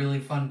kinds of really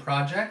fun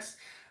projects.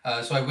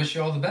 So I wish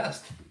you all the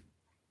best.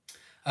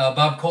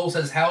 Bob Cole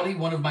says, howdy.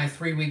 One of my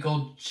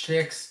 3-week-old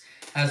chicks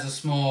has a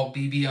small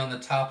BB on the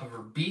top of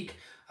her beak.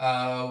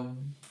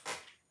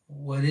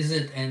 What is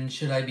it and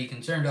should I be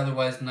concerned?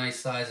 Otherwise, nice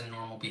size and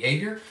normal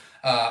behavior.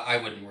 I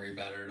wouldn't worry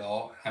about it at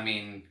all. I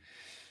mean,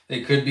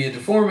 it could be a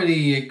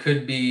deformity. It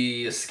could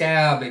be a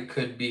scab. It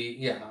could be,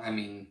 yeah, I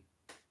mean,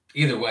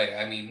 either way.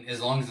 I mean,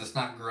 as long as it's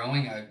not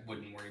growing, I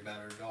wouldn't worry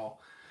about it at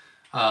all.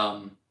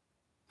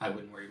 I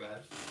wouldn't worry about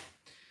it.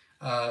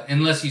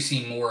 Unless you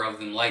see more of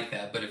them like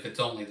that. But if it's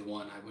only the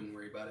one, I wouldn't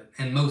worry about it.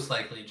 And most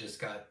likely it just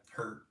got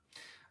hurt.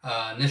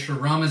 Nishra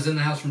Rama's in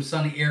the house from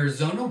sunny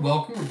Arizona.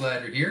 Welcome. We're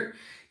glad you're here.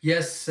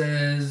 Yes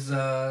says,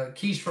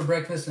 quiche for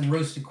breakfast and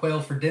roasted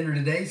quail for dinner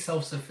today.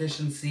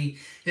 Self-sufficiency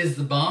is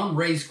the bomb.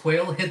 Raise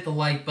quail. Hit the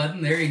like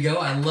button. There you go.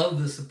 I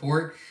love the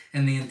support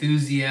and the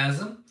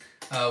enthusiasm.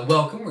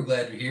 Welcome. We're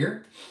glad you're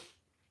here.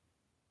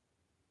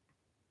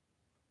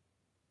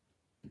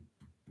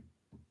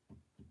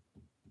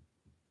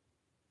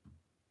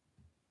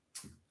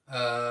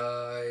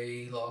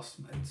 I lost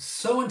my...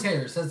 So and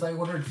Taylor says I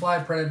ordered fly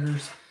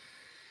predators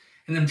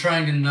and I'm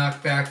trying to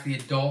knock back the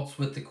adults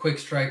with the quick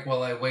strike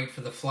while I wait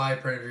for the fly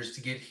predators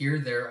to get here.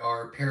 There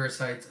are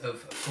parasites of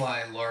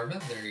fly larvae.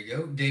 There you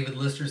go. David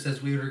Lister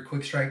says we ordered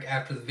quick strike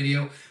after the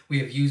video. We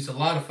have used a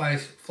lot of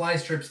fly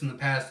strips in the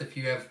past. If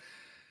you have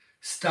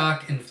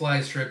stock in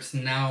fly strips,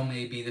 now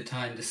may be the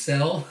time to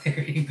sell.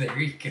 There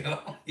you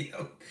go.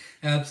 Yep,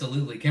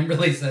 absolutely.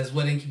 Kimberly says,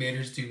 what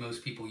incubators do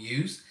most people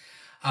use?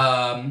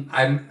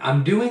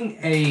 I'm doing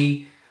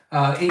a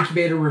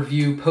incubator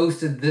review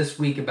posted this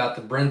week about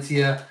the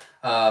Brentzia.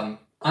 I'm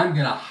going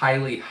to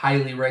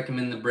highly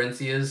recommend the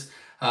Brentsias.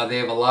 They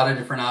have a lot of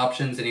different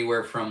options,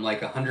 anywhere from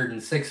like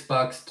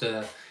 $106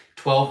 to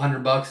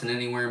 $1,200 and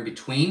anywhere in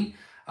between.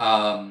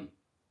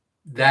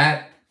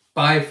 That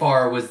by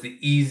far was the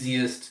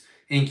easiest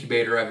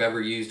incubator I've ever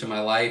used in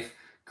my life.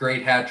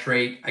 Great hatch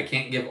rate. I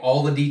can't give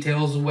all the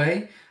details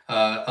away.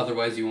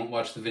 Otherwise you won't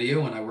watch the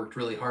video, and I worked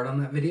really hard on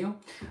that video.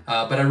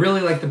 But I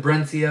really like the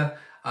Brentzia.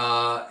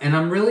 And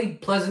I'm really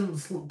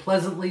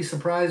pleasantly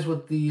surprised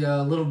with the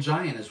Little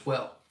Giant as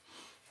well.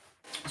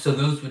 So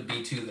those would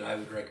be 2 that I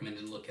would recommend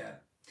to look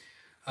at.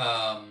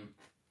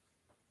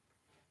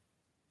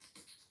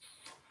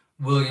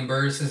 William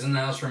Burris is in the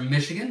house from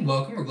Michigan.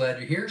 Welcome. We're glad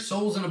you're here.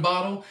 Souls in a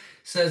Bottle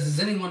says, is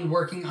anyone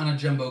working on a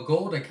Jumbo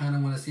Gold? I kind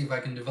of want to see if I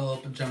can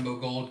develop a Jumbo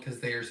Gold because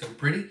they are so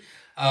pretty.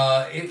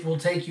 It will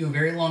take you a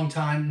very long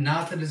time.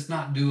 Not that it's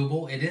not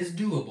doable. It is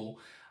doable.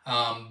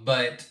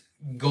 But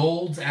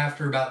golds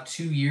after about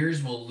 2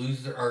 years will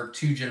lose their, or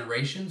 2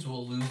 generations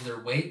will lose their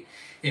weight.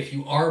 If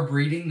you are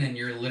breeding, then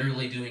you're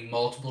literally doing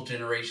multiple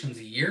generations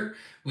a year,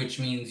 which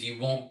means you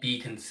won't be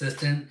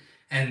consistent,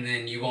 and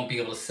then you won't be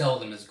able to sell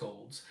them as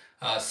golds.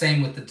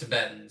 Same with the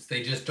Tibetans.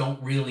 They just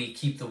don't really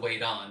keep the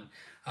weight on.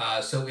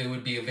 So it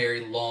would be a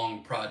very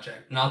long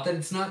project. Not that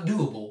it's not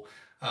doable,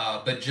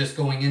 but just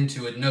going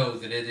into it, know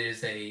that it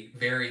is a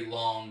very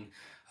long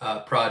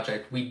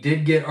project. We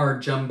did get our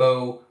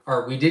jumbo,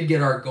 or we did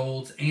get our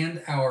golds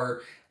and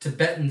our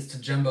Tibetans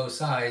to jumbo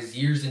size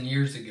years and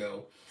years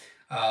ago.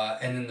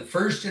 And in the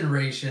first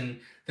generation,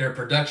 their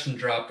production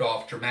dropped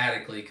off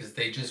dramatically because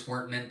they just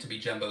weren't meant to be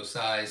jumbo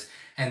size.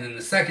 And then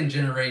the second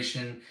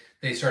generation,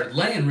 they started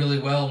laying really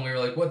well, and we were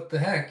like, what the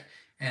heck?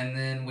 And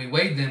then we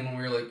weighed them, and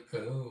we were like,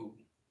 oh,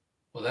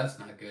 well, that's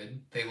not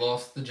good. They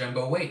lost the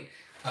jumbo weight.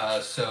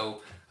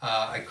 So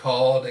I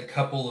called a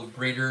couple of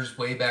breeders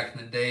way back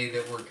in the day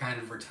that were kind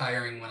of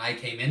retiring when I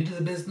came into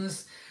the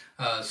business.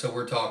 So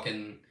we're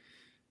talking,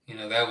 you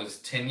know, that was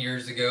 10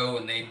 years ago,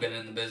 and they'd been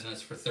in the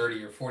business for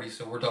 30 or 40.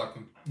 So we're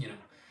talking, you know,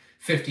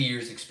 50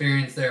 years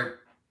experience there.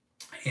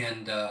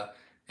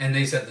 And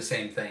they said the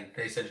same thing.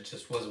 They said it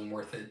just wasn't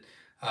worth it.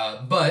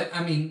 But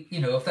I mean, you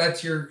know, if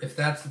that's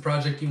the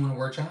project you want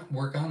to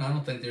work on, I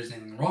don't think there's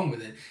anything wrong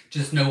with it.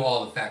 Just know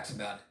all the facts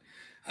about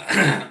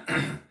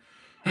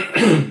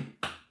it.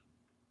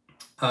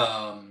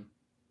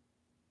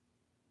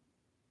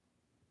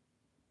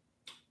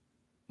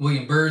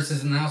 William Burris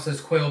is in the house,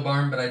 says quail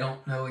barn, but I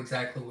don't know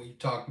exactly what you're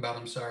talking about.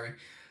 I'm sorry.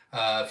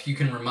 If you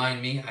can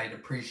remind me, I'd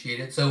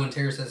appreciate it. So, and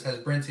Tara says, has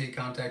Brentzia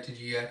contacted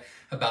you yet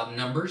about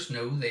numbers?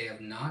 No, they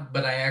have not,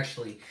 but I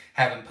actually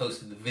haven't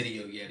posted the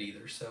video yet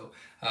either. So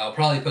I'll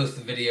probably post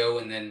the video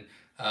and then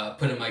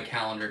put in my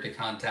calendar to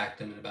contact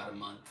them in about a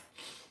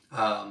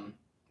month.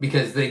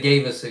 Because they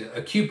gave us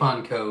a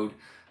coupon code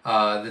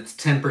that's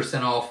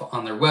 10% off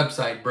on their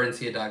website,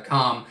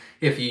 Brentzia.com,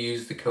 if you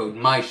use the code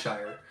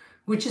Myshire.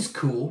 Which is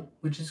cool.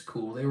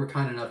 They were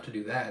kind enough to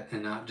do that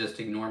and not just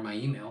ignore my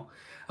email.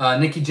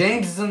 Nikki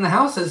James is in the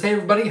house, says, hey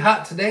everybody,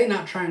 hot today,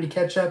 trying to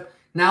catch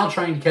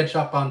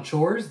up on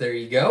chores. There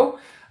you go.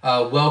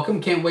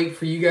 Welcome. Can't wait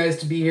for you guys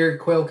to be here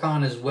at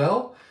QuailCon as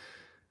well.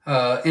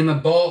 Emma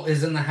Ball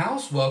is in the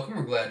house. Welcome.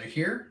 We're glad you're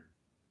here.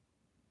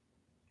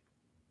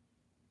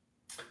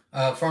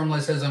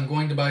 Farmlife says, I'm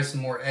going to buy some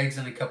more eggs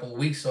in a couple of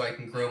weeks so I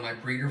can grow my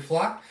breeder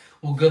flock.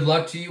 Well, good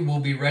luck to you. We'll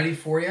be ready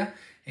for you.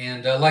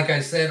 And like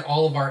I said,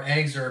 all of our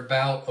eggs are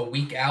about a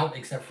week out,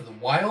 except for the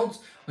wilds,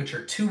 which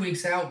are 2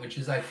 weeks out, which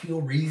is, I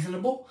feel,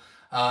 reasonable.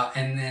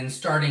 And then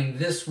starting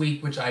this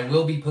week, which I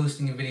will be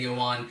posting a video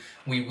on,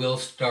 we will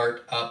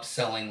start up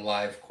selling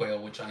live quail,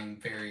 which I'm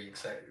very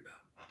excited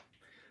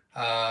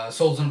about.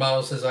 Souls in a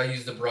Bottle says, I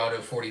use the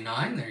Barado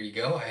 49. There you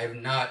go. I have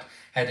not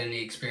had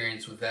any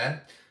experience with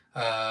that.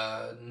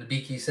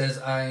 Nabiki says,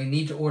 I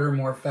need to order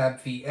more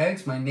FabFi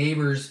eggs. My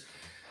neighbor's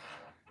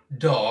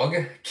dog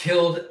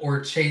killed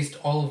or chased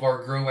all of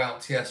our grow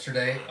outs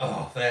yesterday.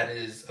 Oh, that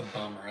is a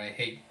bummer. I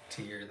hate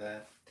to hear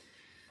that.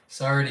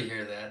 Sorry to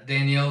hear that.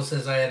 Danielle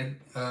says, I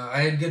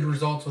had good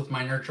results with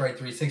my Nurturite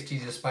 360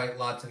 despite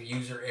lots of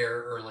user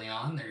error early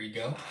on. There you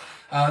go.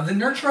 The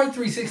Nurturite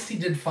 360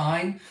 did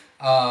fine.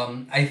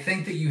 I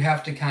think that you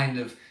have to kind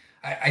of,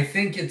 I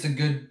think it's a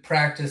good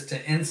practice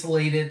to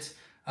insulate it.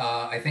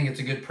 I think it's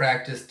a good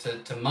practice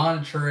to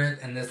monitor it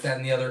and this, that,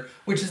 and the other,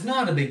 which is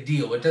not a big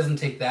deal. It doesn't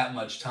take that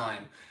much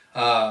time.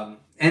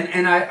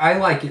 And I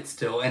like it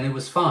still, and it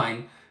was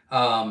fine.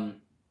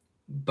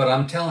 But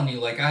I'm telling you,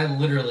 like, I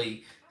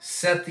literally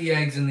set the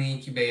eggs in the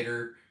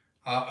incubator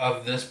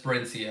of this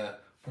Brentzia,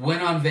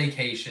 went on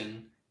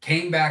vacation,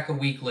 came back a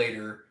week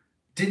later,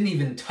 didn't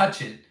even touch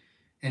it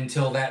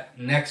until that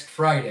next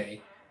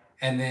Friday,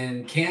 and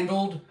then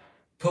candled,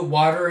 put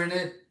water in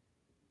it,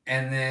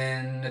 and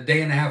then a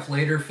day and a half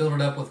later filled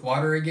it up with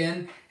water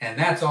again, and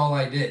that's all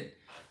I did.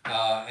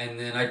 And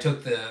then I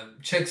took the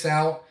chicks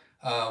out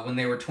when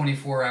they were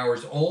 24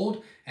 hours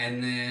old,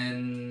 and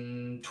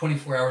then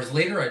 24 hours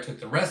later I took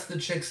the rest of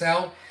the chicks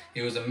out.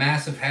 It was a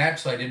massive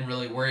hatch, so I didn't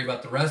really worry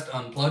about the rest,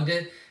 unplugged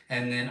it,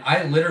 and then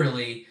I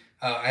literally,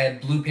 I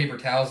had blue paper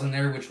towels in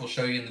there, which we'll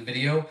show you in the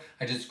video.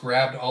 I just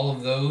grabbed all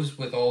of those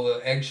with all the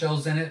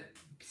eggshells in it,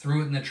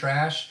 threw it in the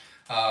trash,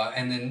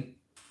 and then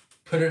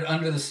put it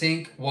under the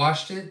sink,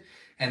 washed it,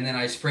 and then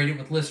I sprayed it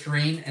with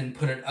Listerine and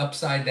put it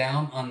upside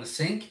down on the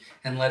sink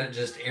and let it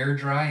just air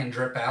dry and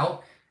drip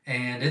out,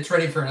 and it's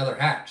ready for another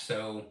hatch.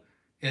 So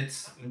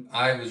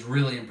I was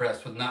really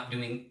impressed with not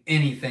doing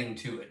anything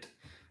to it.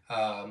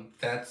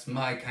 That's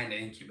my kind of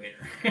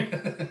incubator.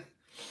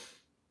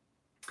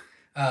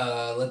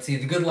 Let's see.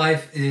 The Good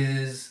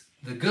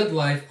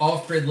Life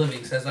Off-Grid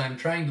Living says, I'm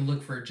trying to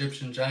look for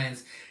Egyptian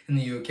giants in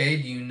the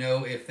UK. Do you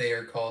know if they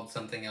are called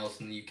something else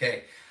in the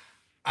UK?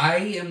 I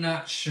am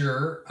not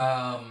sure.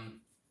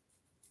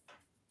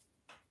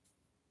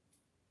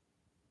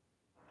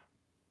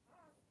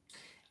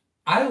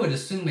 I would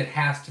assume it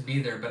has to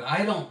be there, but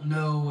I don't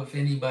know if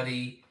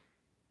anybody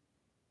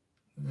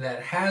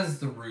that has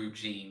the Rue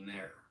gene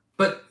there.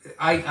 But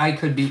I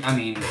could be, I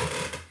mean,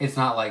 it's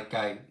not like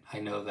I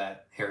know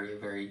that area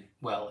very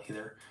well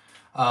either.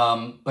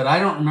 But I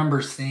don't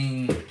remember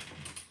seeing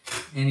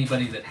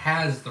anybody that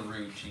has the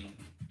Rude gene.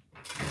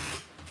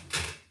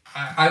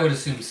 I would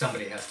assume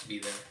somebody has to be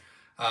there.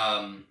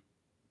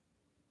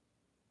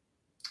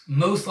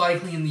 Most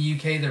likely in the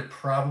UK, they're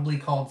probably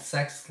called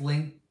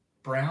sex-linked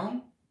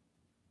brown,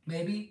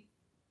 maybe?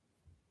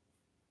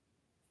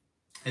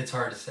 It's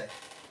hard to say.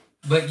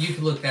 But you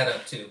can look that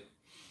up too.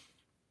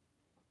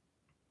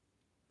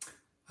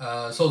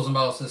 Souls and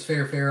Ball says,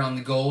 fair on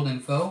the gold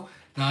info.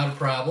 Not a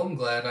problem.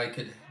 Glad I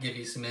could give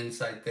you some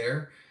insight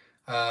there.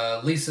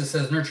 Lisa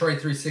says, Nurtroid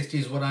 360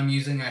 is what I'm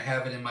using. I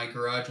have it in my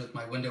garage with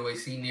my window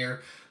AC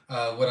near.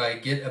 Would I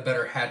get a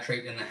better hatch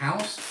rate in the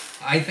house?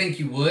 I think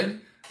you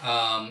would.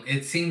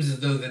 It seems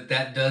as though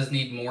that does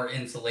need more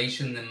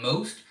insulation than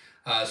most.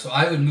 So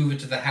I would move it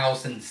to the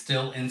house and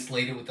still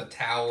insulate it with a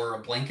towel or a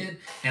blanket.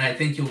 And I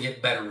think you'll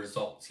get better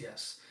results,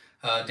 yes.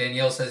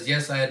 Danielle says,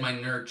 yes, I had my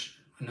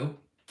Nope.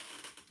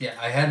 Yeah,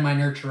 I had my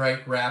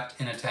Nurturite wrapped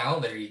in a towel.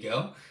 There you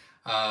go.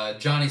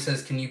 Johnny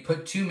says, can you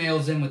put 2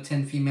 males in with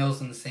 10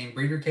 females in the same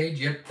breeder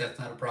cage? Yep, that's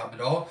not a problem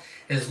at all.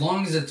 As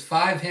long as it's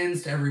 5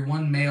 hens to every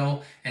 1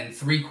 male and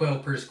 3 quail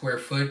per square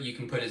foot, you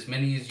can put as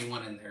many as you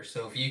want in there.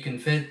 So if you can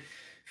fit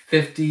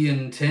 50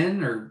 and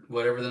 10 or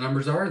whatever the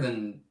numbers are,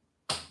 then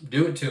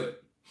do it to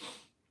it.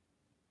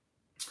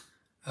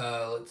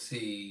 Let's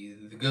see.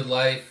 The Good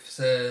Life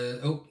says,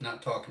 oh,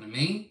 not talking to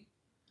me.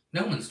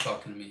 No one's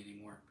talking to me anymore.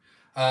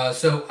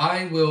 So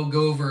I will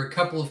go over a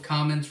couple of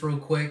comments real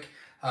quick,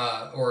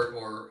 what's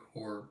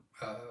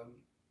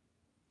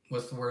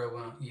the word I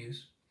want to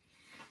use?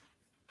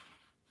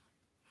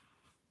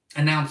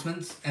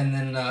 Announcements. And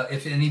then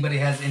if anybody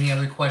has any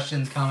other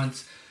questions,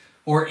 comments,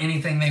 or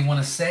anything they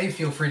want to say,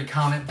 feel free to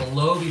comment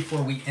below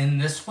before we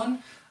end this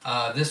one.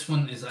 This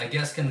one is, I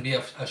guess, going to be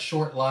a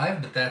short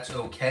live, but that's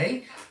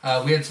okay.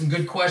 We had some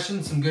good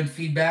questions, some good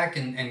feedback,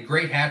 and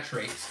great hatch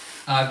rates.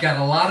 I've got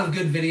a lot of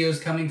good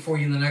videos coming for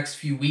you in the next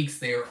few weeks.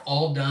 They are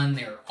all done.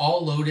 They are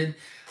all loaded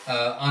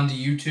onto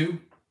YouTube.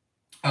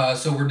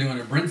 So we're doing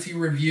a Brincy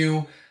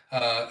review,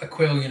 a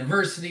Quail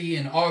University,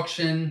 an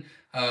auction,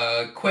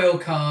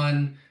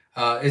 QuailCon.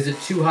 Is it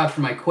too hot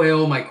for my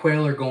quail? My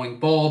quail are going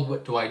bald.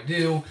 What do I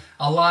do?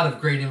 A lot of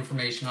great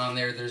information on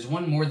there. There's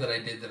one more that I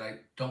did that I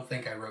don't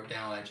think I wrote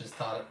down. I just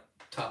thought at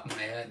the top of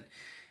my head.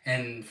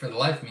 And for the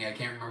life of me, I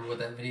can't remember what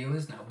that video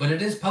is now. But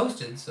it is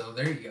posted, so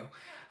there you go.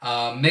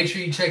 Make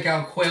sure you check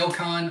out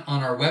QuailCon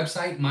on our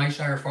website,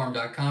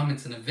 myshirefarm.com.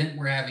 It's an event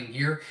we're having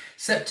here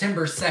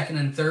September 2nd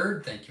and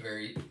 3rd. Thank you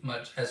very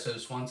much, S.O.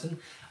 Swanson.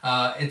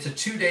 It's a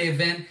 2-day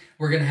event.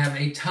 We're going to have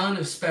a ton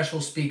of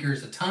special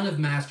speakers, a ton of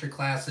master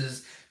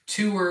classes,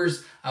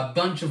 tours, a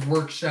bunch of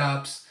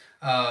workshops,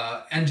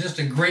 and just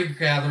a great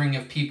gathering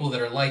of people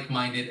that are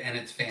like-minded, and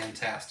it's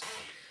fantastic.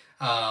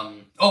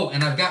 Oh,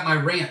 and I've got my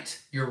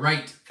rant. You're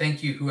right.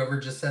 Thank you, whoever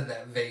just said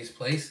that, Vay's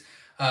Place.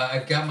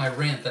 I've got my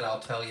rant that I'll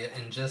tell you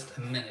in just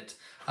a minute.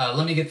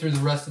 Let me get through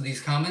the rest of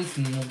these comments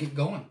and then we'll get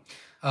going.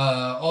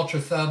 Ultra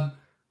Thub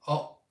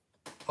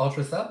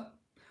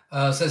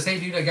says, hey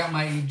dude, I got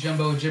my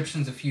jumbo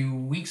Egyptians a few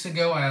weeks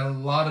ago. A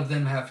lot of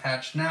them have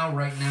hatched now.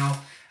 Right now,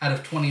 out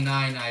of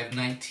 29, I have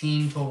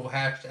 19 total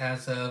hatched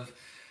as of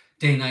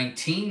day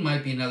 19.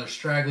 Might be another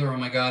straggler. Oh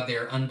my God, they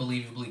are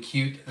unbelievably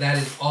cute. That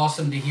is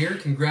awesome to hear.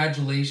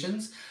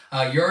 Congratulations.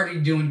 You're already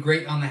doing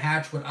great on the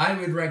hatch. What I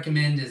would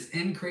recommend is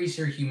increase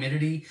your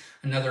humidity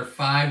another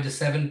 5 to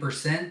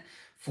 7%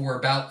 for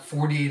about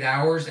 48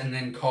 hours and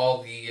then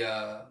call the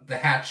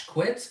hatch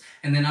quits.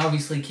 And then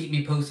obviously keep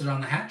me posted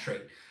on the hatch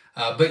rate.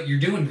 But you're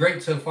doing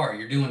great so far.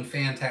 You're doing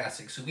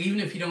fantastic. So even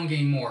if you don't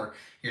gain more,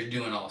 you're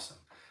doing awesome.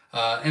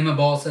 Emma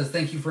Ball says,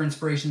 thank you for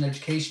inspiration and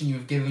education you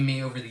have given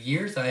me over the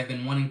years. I have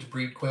been wanting to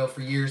breed quail for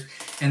years.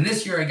 And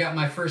this year I got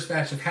my first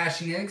batch of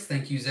hatching eggs.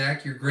 Thank you,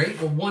 Zach. You're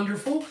great. Well,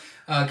 wonderful.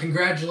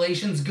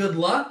 Congratulations. Good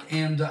luck.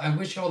 And I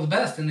wish you all the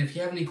best. And if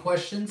you have any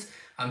questions,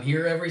 I'm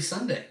here every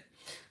Sunday.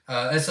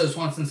 S.O.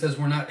 Swanson says,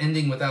 we're not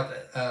ending without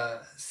the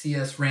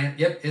CS rant.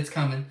 Yep, it's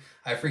coming.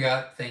 I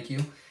forgot. Thank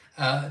you.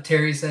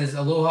 Terry says,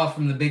 aloha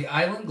from the Big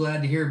Island.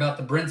 Glad to hear about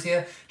the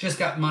Brinsia. Just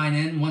got mine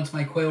in. Once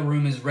my quail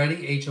room is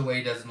ready,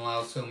 HOA doesn't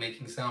allow, so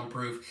making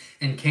soundproof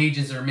and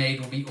cages are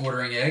made. We'll be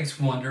ordering eggs.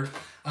 Wonder.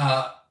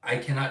 I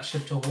cannot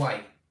ship to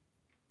Hawaii.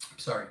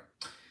 Sorry.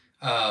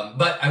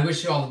 But I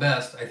wish you all the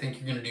best. I think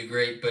you're going to do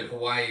great. But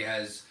Hawaii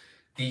has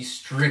the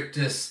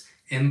strictest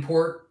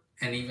import.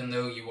 And even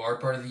though you are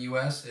part of the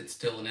U.S., it's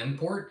still an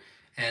import.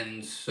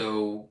 And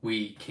so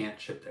we can't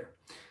ship there.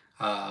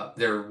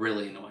 They're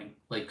really annoying,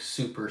 like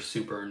super,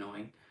 super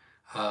annoying.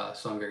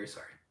 So I'm very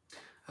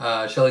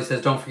sorry. Shelly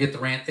says, don't forget the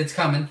rant. It's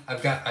coming.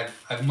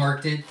 I've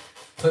marked it,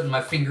 putting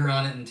my finger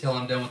on it until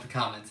I'm done with the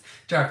comments.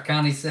 Dr.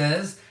 Connie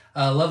says,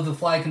 love the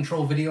fly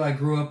control video. I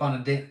grew up on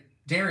a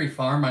dairy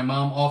farm. My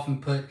mom often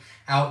put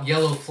out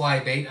yellow fly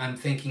bait. I'm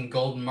thinking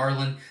golden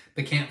marlin,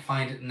 but can't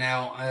find it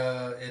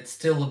now. It's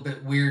still a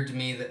bit weird to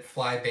me that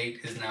fly bait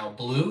is now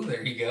blue.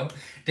 There you go.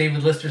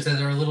 David Lister says,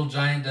 our little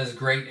giant does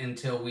great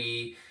until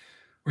we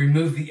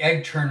Remove the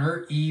egg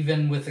turner.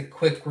 Even with a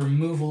quick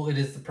removal, it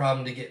is the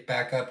problem to get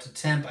back up to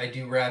temp. I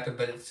do wrap it,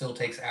 but it still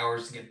takes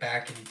hours to get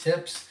back. Any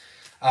tips?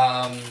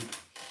 I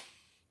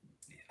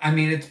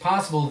mean, it's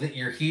possible that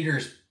your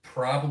heater's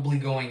probably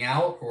going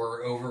out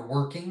or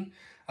overworking.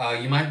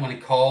 You might want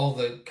to call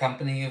the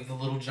company of the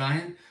Little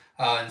Giant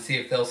and see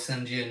if they'll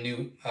send you a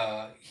new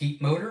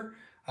heat motor,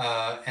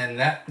 and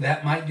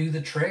that might do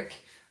the trick.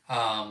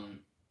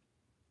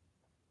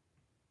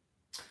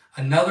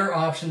 Another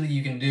option that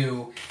you can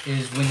do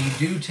is when you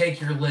do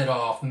take your lid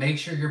off, make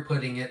sure you're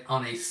putting it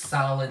on a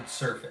solid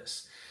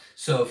surface.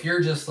 So if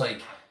you're just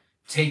like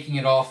taking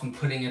it off and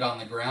putting it on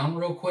the ground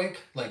real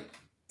quick, like,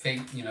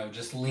 you know,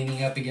 just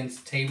leaning up against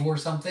a table or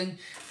something,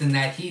 then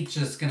that heat's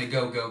just going to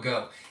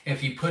go.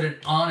 If you put it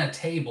on a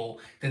table,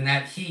 then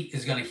that heat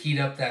is going to heat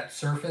up that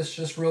surface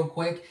just real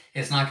quick.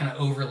 It's not going to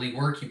overly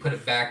work. You put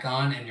it back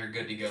on and you're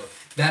good to go.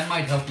 That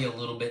might help you a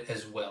little bit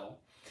as well.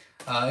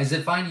 Is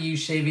it fine to use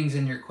shavings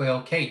in your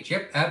quail cage?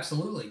 Yep,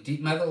 absolutely.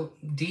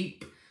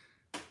 Deep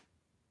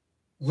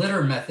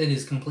litter method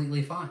is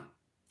completely fine.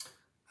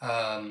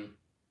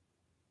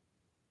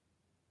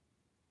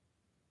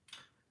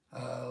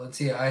 Let's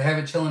see. I have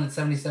it chilling at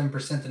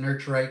 77%. The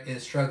nurturite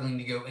is struggling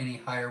to go any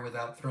higher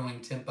without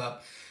throwing temp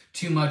up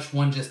too much.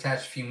 One just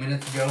hatched a few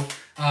minutes ago.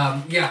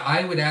 Yeah,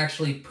 I would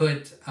actually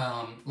put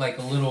like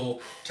a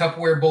little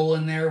Tupperware bowl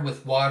in there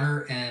with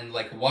water and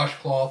like a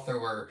washcloth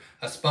or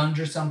a sponge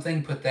or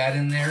something. Put that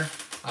in there.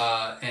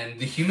 And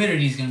the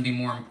humidity is going to be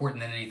more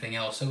important than anything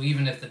else. So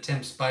even if the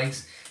temp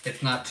spikes,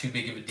 it's not too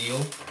big of a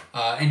deal.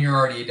 And you're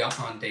already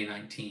on day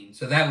 19.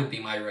 So that would be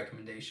my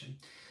recommendation.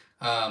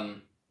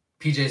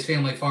 PJ's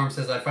Family Farm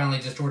says, I finally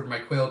just ordered my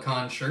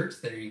QuailCon shirts.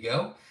 There you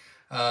go.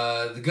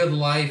 The Good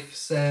Life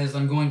says,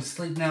 I'm going to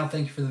sleep now.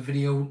 Thank you for the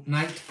video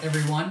night,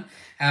 everyone.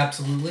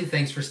 Absolutely.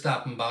 Thanks for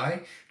stopping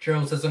by.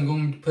 Gerald says, I'm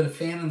going to put a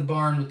fan in the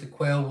barn with the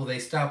quail. Will they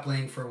stop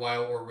laying for a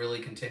while or really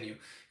continue?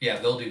 Yeah,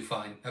 they'll do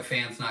fine. A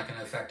fan's not going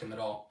to affect them at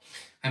all.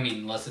 I mean,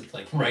 unless it's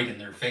like right in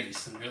their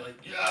face and they're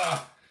like, yeah,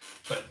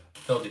 but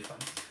they'll do fine.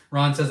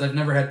 Ron says, I've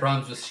never had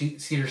problems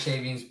with cedar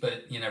shavings,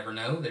 but you never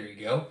know. There you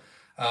go.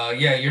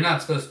 Yeah, you're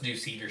not supposed to do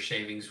cedar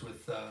shavings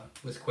with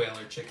quail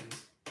or chickens.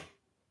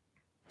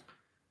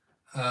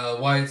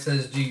 Wyatt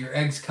says, do your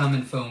eggs come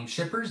in foam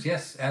shippers?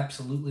 Yes,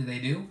 absolutely they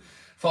do.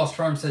 False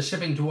Farm says,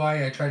 shipping to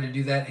Hawaii, I tried to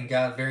do that and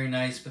got a very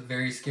nice but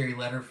very scary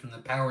letter from the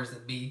powers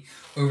that be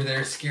over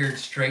there, scared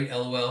straight,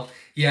 LOL.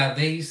 Yeah,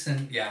 they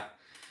send, yeah.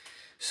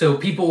 So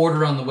people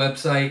order on the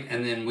website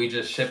and then we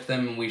just ship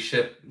them, and we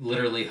ship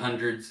literally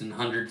hundreds and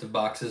hundreds of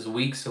boxes a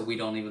week, so we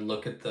don't even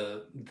look at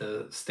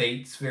the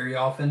states very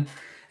often.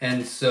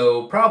 And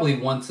so probably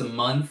once a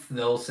month,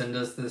 they'll send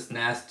us this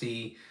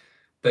nasty,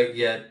 but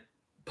yet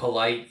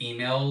polite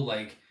email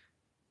like,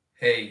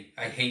 hey,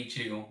 I hate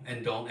you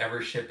and don't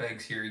ever ship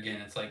eggs here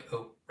again. It's like,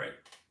 oh, right.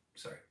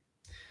 Sorry.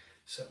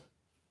 So,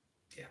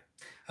 yeah.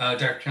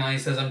 Dr. Connie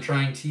says, I'm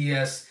trying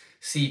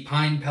TSC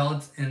pine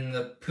pellets in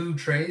the poo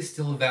trays,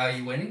 still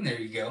evaluating. There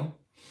you go.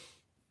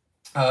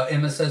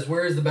 Emma says,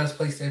 where is the best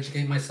place to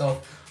educate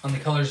myself on the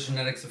colors and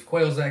genetics of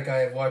quail? Zach, I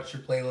have watched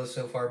your playlist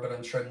so far, but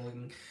I'm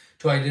struggling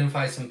to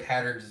identify some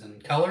patterns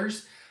and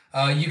colors.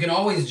 You can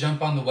always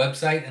jump on the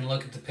website and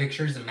look at the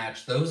pictures and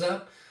match those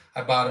up.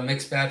 I bought a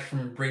mixed batch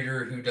from a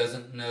breeder who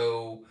doesn't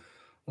know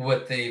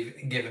what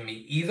they've given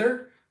me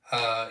either.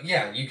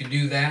 Yeah, you could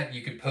do that.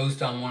 You could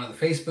post on one of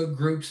the Facebook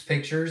groups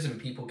pictures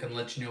and people can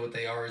let you know what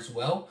they are as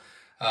well.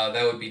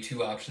 That would be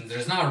two options.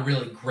 There's not a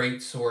really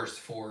great source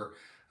for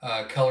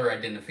color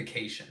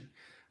identification.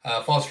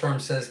 False Farm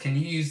says, can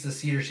you use the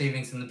cedar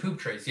shavings in the poop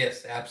trays?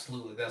 Yes,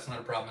 absolutely. That's not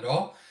a problem at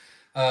all.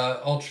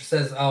 Ultra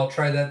says, I'll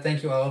try that.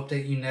 Thank you. I'll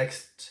update you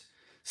next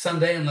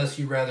Sunday unless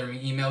you'd rather me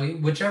email you.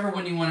 Whichever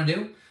one you want to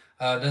do.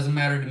 Doesn't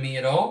matter to me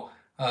at all.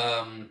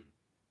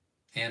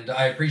 And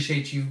I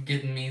appreciate you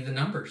getting me the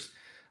numbers.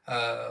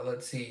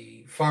 Let's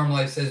see. Farm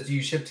Life says, do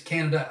you ship to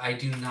Canada? I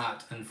do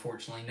not,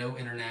 unfortunately. No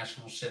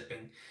international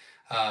shipping.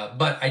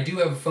 But I do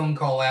have a phone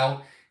call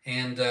out,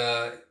 and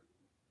I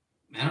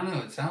don't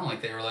know. It sounded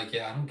like they were like,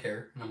 yeah, I don't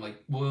care. And I'm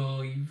like,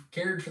 well, you've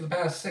cared for the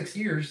past 6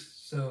 years,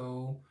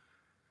 so...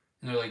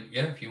 And they're like,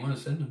 yeah, if you want to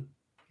send them.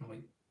 I'm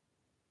like,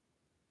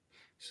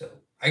 so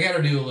I got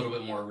to do a little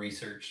bit more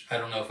research. I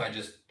don't know if I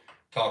just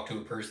talked to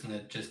a person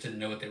that just didn't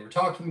know what they were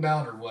talking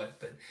about or what,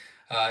 but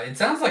it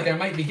sounds like I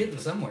might be getting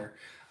somewhere.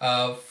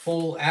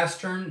 Full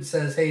Astern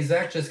says, hey,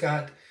 Zach, just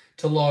got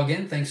to log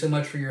in. Thanks so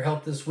much for your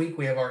help this week.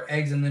 We have our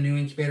eggs in the new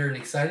incubator and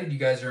excited. You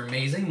guys are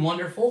amazing.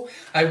 Wonderful.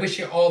 I wish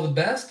you all the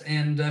best.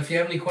 And if you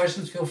have any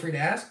questions, feel free to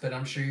ask, but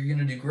I'm sure you're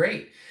going to do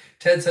great.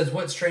 Ted says,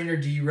 what strainer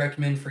do you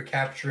recommend for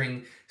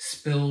capturing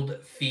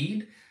spilled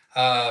feed?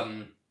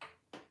 I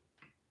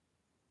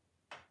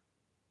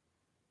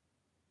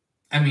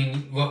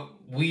mean, what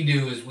we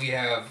do is we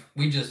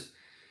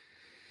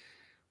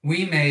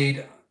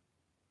made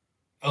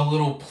a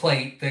little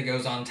plate that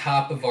goes on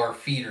top of our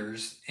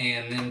feeders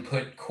and then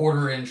put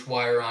 1/4-inch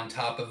wire on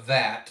top of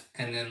that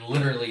and then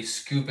literally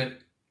scoop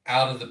it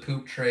out of the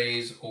poop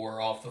trays or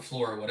off the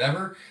floor or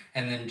whatever,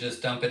 and then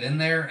just dump it in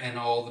there and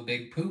all the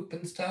big poop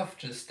and stuff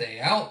just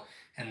stay out,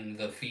 and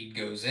the feed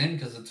goes in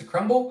because it's a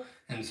crumble,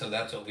 and so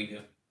that's what we do.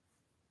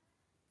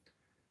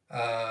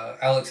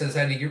 Alex says,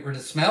 how do you get rid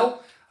of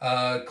smell?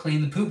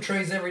 Clean the poop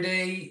trays every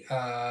day,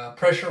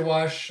 pressure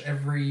wash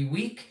every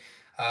week,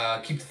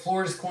 keep the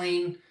floors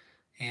clean,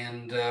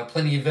 and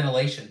plenty of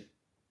ventilation.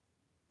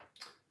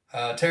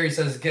 Terry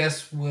says,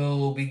 guess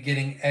we'll be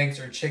getting eggs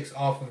or chicks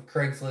off of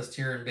Craigslist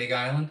here in Big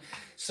Island.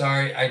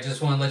 Sorry, I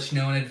just want to let you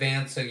know in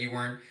advance so you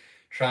weren't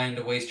trying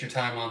to waste your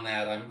time on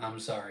that. I'm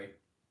sorry.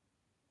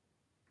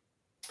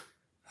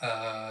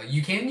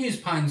 You can use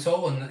pine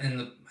sol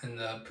in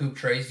the poop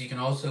trays. You can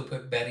also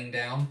put bedding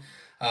down.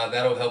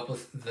 That'll help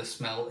with the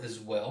smell as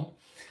well.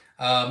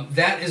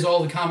 That is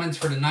all the comments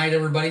for tonight,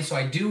 everybody. So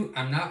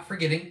I'm not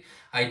forgetting,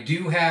 I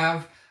do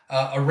have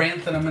a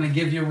rant that I'm going to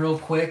give you real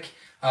quick.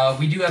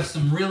 We do have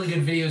some really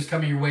good videos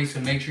coming your way, so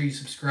make sure you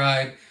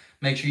subscribe.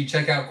 Make sure you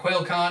check out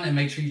QuailCon, and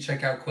make sure you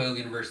check out Quail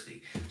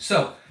University.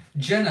 So,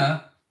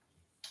 Jenna,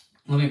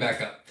 let me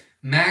back up.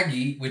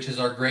 Maggie, which is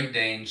our Great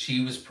Dane,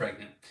 she was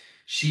pregnant.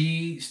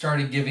 She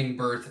started giving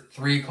birth at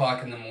 3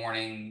 o'clock in the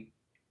morning,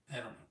 I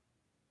don't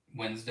know,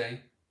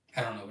 Wednesday?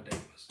 I don't know what day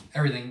it was.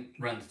 Everything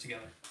runs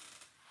together.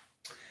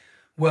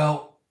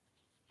 Well,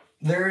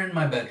 they're in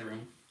my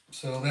bedroom,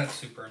 so that's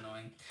super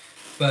annoying.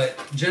 But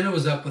Jenna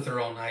was up with her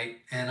all night,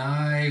 and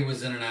I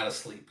was in and out of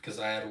sleep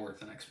because I had to work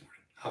the next morning,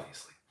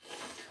 obviously.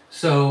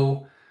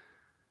 So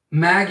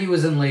Maggie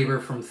was in labor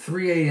from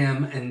 3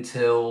 a.m.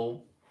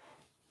 until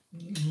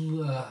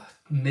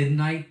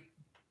midnight,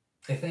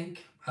 I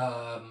think.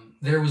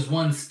 There was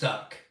one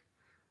stuck.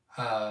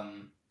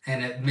 And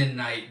at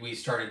midnight, we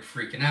started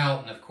freaking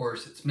out. And of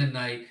course, it's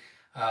midnight.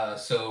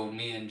 So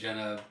me and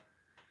Jenna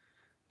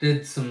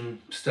did some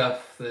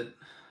stuff that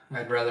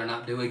I'd rather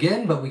not do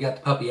again. But we got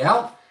the puppy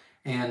out.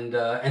 And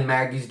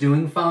Maggie's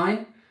doing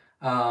fine.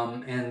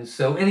 And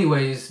so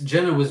anyways,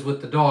 Jenna was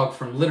with the dog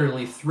from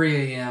literally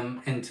 3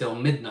 a.m. until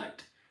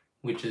midnight,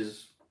 which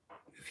is,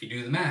 if you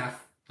do the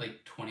math,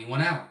 like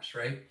 21 hours,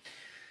 right?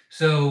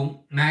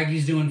 So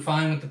Maggie's doing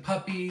fine with the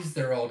puppies.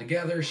 They're all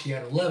together. She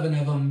had 11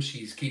 of them.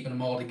 She's keeping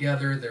them all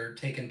together. They're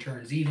taking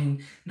turns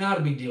eating. Not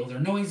a big deal. They're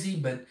noisy,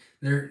 but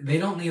they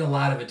don't need a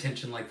lot of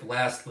attention like the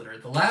last litter.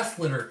 The last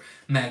litter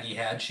Maggie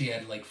had, she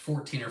had like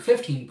 14 or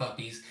 15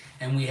 puppies,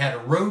 and we had to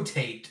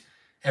rotate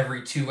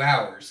every 2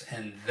 hours,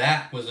 and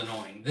that was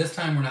annoying. This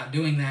time we're not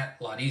doing that.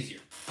 A lot easier.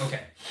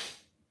 Okay.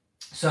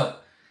 So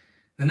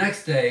the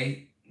next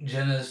day,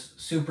 Jenna's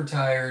super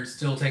tired,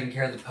 still taking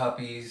care of the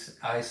puppies.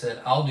 I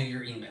said, I'll do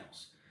your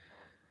emails.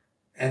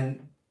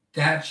 And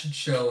that should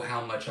show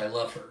how much I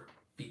love her,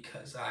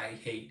 because I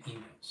hate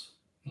emails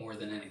more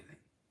than anything.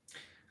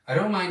 I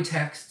don't mind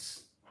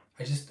texts.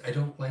 I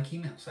don't like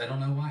emails. I don't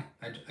know why.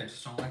 I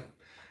just don't like them.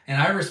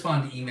 And I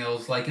respond to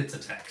emails like it's a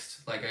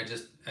text. Like I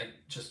just,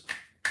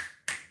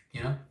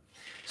 you know?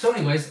 So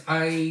anyways,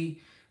 I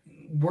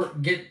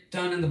get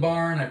done in the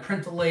barn, I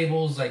print the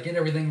labels, I get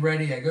everything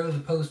ready, I go to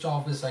the post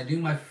office, I do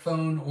my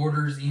phone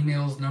orders,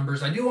 emails,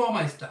 numbers, I do all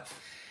my stuff.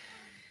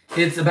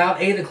 It's about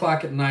 8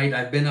 o'clock at night.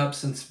 I've been up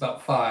since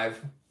about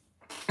 5,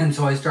 and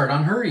so I start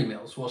on her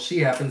emails. Well, she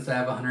happens to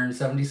have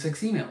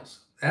 176 emails.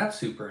 That's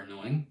super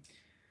annoying.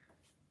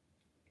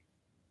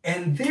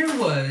 And there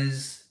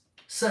was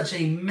such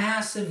a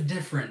massive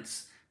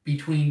difference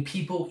between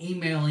people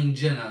emailing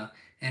Jenna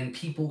and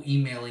people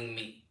emailing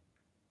me.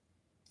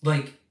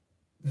 Like,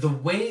 the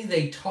way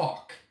they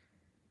talk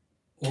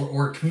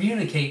or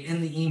communicate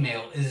in the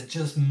email is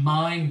just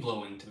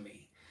mind-blowing to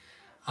me.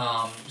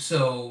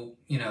 So,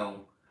 you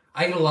know,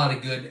 I get a lot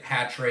of good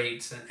hatch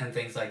rates and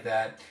things like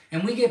that.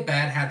 And we get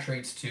bad hatch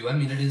rates too. I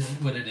mean, it is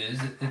what it is.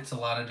 It's a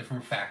lot of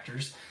different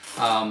factors.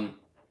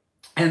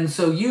 And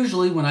so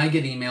usually when I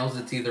get emails,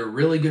 it's either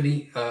really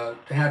good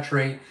hatch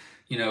rate,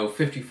 you know,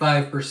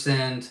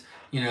 55%,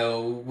 you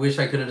know, wish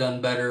I could have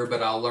done better,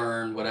 but I'll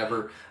learn,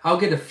 whatever. I'll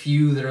get a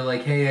few that are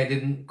like, hey, I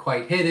didn't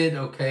quite hit it.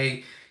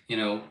 Okay, you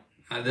know,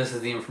 this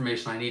is the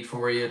information I need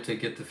for you to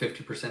get the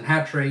 50%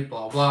 hatch rate,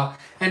 blah, blah.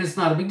 And it's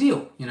not a big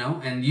deal, you know.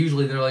 And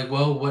usually they're like,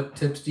 well, what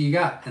tips do you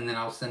got? And then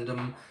I'll send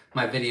them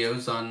my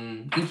videos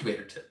on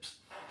incubator tips.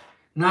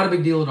 Not a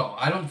big deal at all.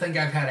 I don't think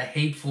I've had a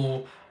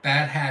hateful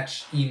bad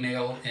hatch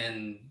email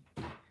in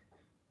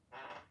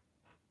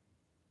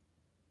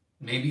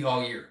maybe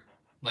all year.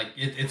 Like,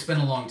 it's been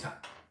a long time.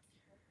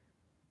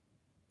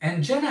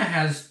 And Jenna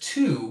has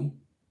 2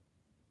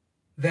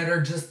 that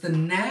are just the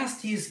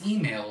nastiest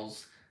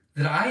emails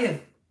that I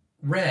have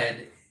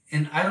read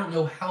in I don't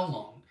know how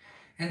long.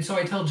 And so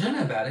I tell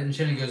Jenna about it, and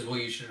Jenna goes, well,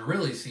 you should have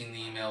really seen the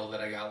email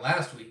that I got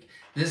last week.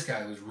 This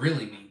guy was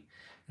really mean.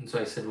 And so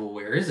I said, well,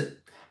 where is it?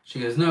 She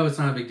goes, no, it's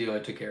not a big deal. I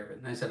took care of it.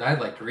 And I said, I'd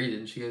like to read it.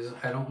 And she goes,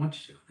 I don't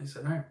want you to. I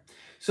said, all right.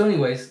 So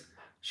anyways,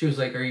 she was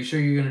like, are you sure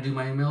you're going to do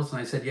my emails? And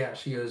I said, yeah.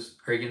 She goes,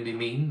 are you going to be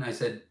mean? And I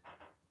said,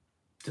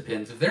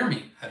 depends if they're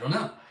mean. I don't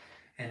know.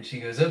 And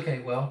she goes, okay,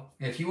 well,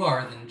 if you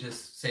are, then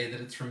just say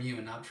that it's from you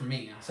and not from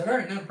me. And I said, all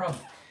right, no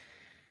problem.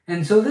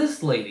 And so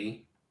this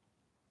lady,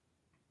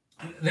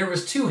 there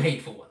was 2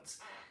 hateful ones.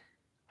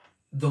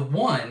 The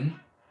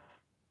one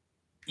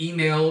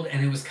emailed,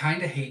 and it was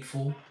kind of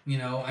hateful, you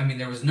know. I mean,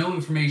 there was no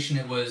information.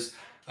 It was,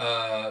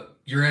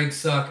 Your eggs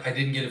suck. I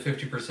didn't get a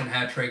 50%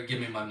 hatch rate. Give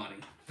me my money.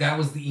 That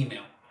was the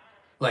email.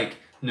 Like,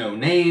 no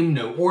name,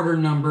 no order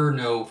number,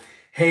 no,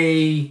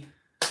 hey,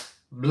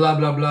 blah,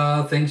 blah,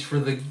 blah. Thanks for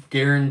the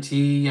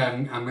guarantee.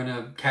 I'm going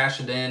to cash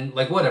it in.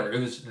 Like, whatever.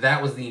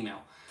 That was the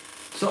email.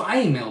 So I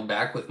emailed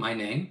back with my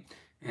name,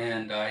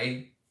 and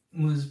I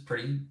was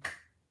pretty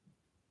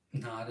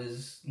not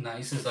as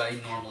nice as I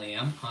normally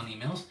am on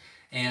emails.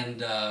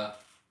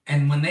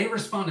 And when they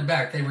responded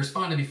back, they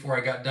responded before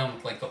I got done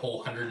with like the whole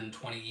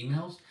 120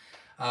 emails.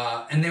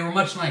 And they were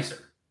much nicer.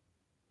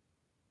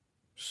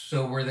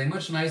 So were they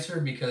much nicer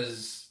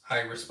because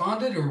I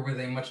responded, or were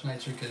they much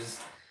nicer because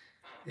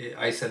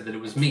I said that it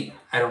was me?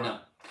 I don't know.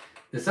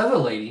 This other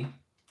lady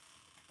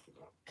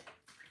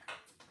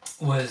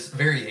was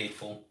very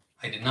hateful.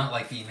 I did not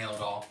like the email at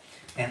all.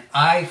 And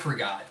I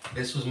forgot.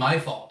 This was my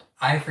fault.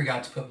 I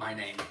forgot to put my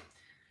name.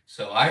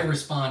 So I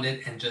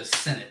responded and just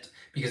sent it.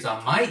 Because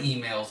on my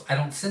emails, I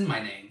don't send my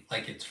name.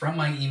 Like, it's from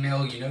my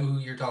email. You know who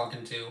you're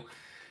talking to.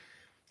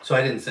 So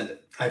I didn't send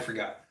it. I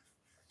forgot.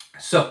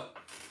 So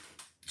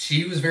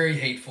she was very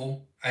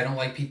hateful. I don't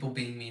like people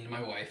being mean to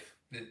my wife.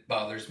 It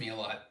bothers me a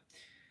lot.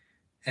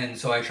 And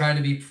so I try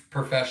to be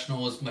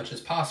professional as much as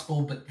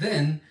possible. But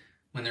then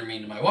when they're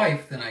mean to my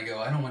wife, then I go,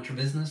 I don't want your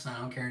business. I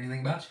don't care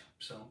anything about you.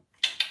 So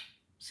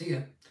see ya.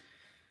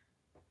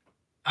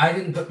 I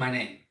didn't put my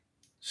name.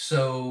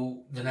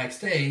 So the next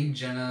day,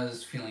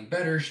 Jenna's feeling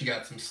better. She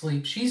got some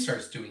sleep. She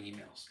starts doing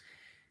emails.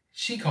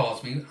 She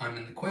calls me. I'm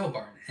in the quail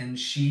barn. And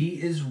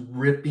she is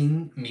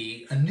ripping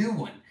me a new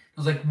one.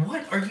 I was like,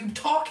 what are you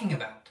talking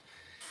about?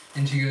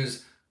 And she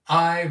goes,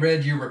 I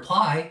read your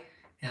reply.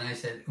 And I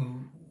said,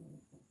 ooh,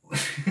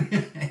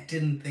 I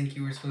didn't think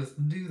you were supposed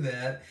to do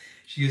that.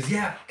 She goes,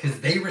 yeah, because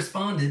they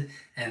responded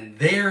and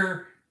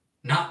they're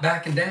not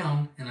backing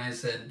down. And I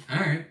said, all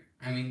right,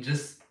 I mean,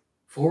 just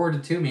forward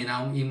it to me and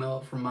I'll email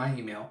it from my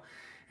email.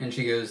 And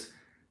she goes,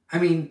 I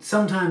mean,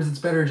 sometimes it's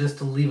better just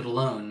to leave it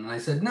alone. And I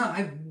said, no,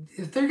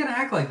 if they're going to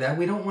act like that,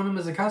 we don't want them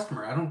as a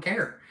customer. I don't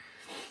care.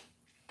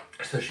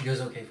 So she goes,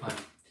 okay, fine.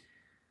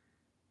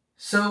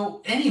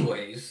 So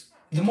anyways,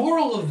 the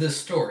moral of this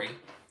story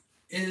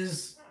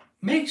is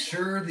make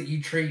sure that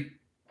you treat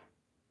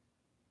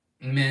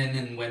men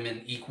and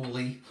women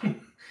equally.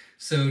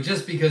 So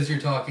just because you're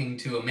talking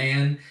to a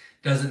man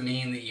doesn't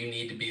mean that you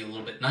need to be a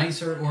little bit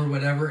nicer or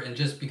whatever. And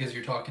just because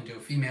you're talking to a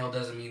female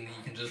doesn't mean that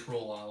you can just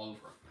roll all over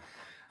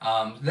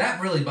them.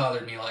 That really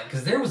bothered me a lot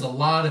because there was a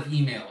lot of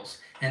emails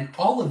and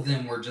all of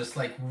them were just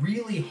like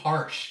really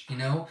harsh, you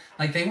know?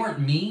 Like they weren't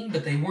mean,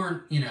 but they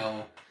weren't, you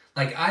know,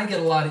 like I get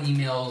a lot of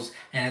emails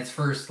and it's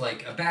first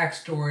like a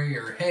backstory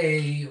or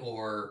hey,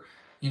 or,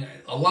 you know,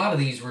 a lot of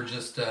these were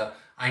just,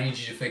 I need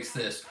you to fix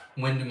this.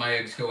 When do my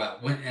eggs go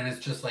out? And it's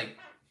just like,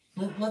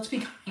 let's be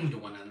kind to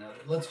one another.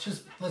 Let's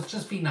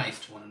just be nice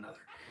to one another.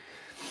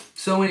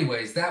 So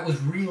anyways, that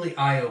was really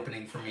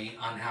eye-opening for me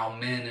on how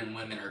men and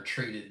women are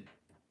treated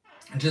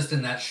just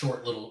in that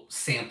short little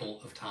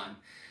sample of time.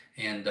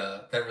 And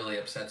that really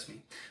upsets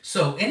me.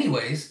 So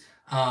anyways,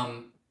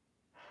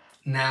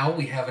 now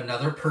we have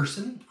another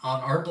person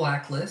on our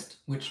blacklist,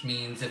 which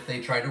means if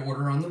they try to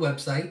order on the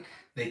website,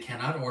 they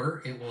cannot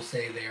order. It will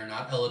say they are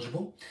not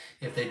eligible.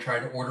 If they try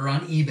to order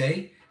on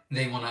eBay,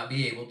 they will not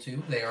be able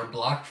to. They are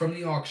blocked from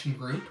the auction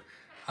group.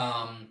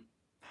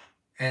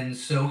 And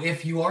so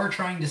if you are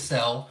trying to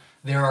sell,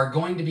 there are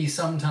going to be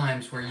some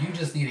times where you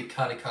just need to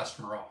cut a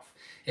customer off.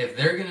 If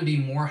they're going to be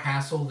more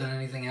hassle than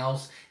anything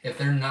else, if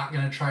they're not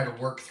going to try to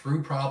work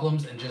through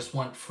problems and just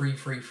want free,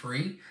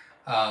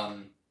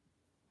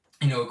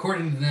 you know,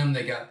 according to them,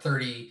 they got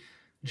 30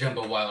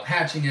 jumbo wild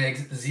hatching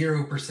eggs,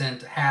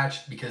 0%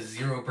 hatched because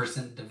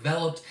 0%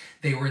 developed.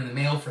 They were in the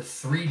mail for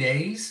 3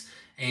 days.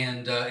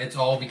 And it's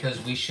all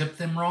because we shipped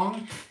them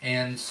wrong.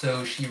 And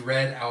so she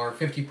read our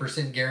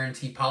 50%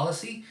 guarantee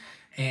policy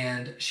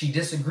and she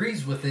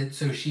disagrees with it.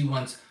 So she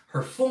wants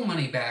her full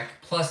money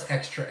back plus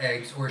extra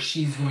eggs or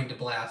she's going to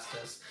blast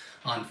us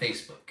on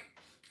Facebook.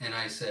 And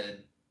I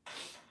said,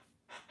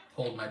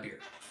 hold my beer.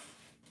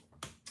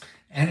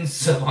 And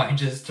so I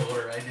just told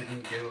her I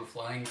didn't give a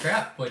flying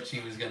crap what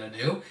she was going to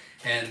do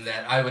and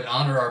that I would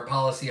honor our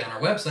policy on our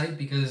website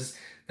because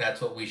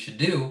that's what we should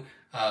do.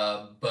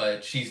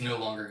 But she's no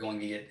longer going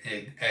to get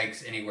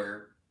eggs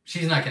anywhere.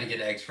 She's not going to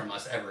get eggs from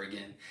us ever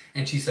again.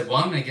 And she said, well,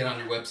 I'm going to get on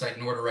your website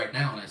and order right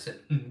now. And I said,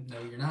 no,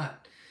 you're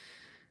not.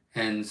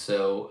 And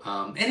so,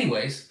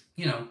 anyways,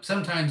 you know,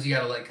 sometimes you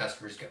got to let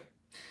customers go.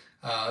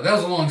 That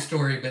was a long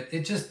story, but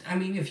it just, I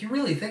mean, if you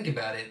really think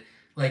about it,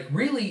 like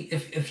really,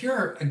 if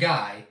you're a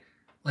guy,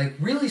 like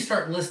really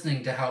start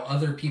listening to how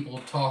other people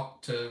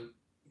talk to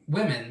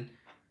women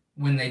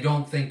when they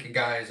don't think a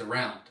guy is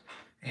around.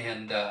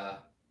 And,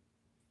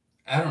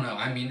 I don't know.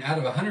 I mean, out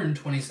of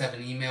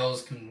 127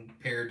 emails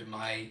compared to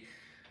my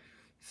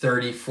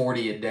 30,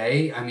 40 a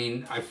day, I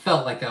mean, I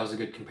felt like that was a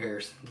good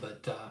comparison.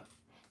 But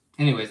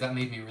anyways, that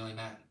made me really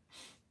mad.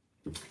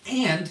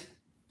 And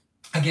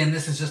again,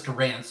 this is just a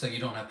rant, so you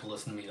don't have to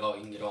listen to me at all.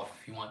 You can get off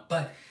if you want.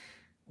 But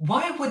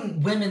why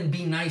wouldn't women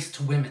be nice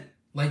to women?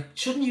 Like,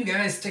 shouldn't you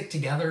guys stick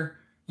together?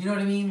 You know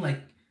what I mean? Like,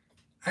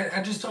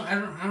 I just don't, I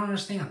don't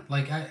understand.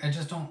 Like, I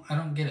just don't, I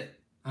don't get it.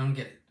 I don't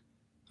get it.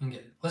 I don't get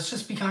it. Let's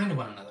just be kind to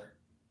one another.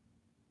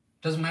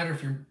 Doesn't matter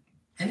if you're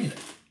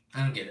anything.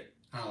 I don't get it.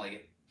 I don't like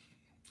it.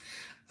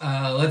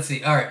 Let's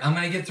see. All right, I'm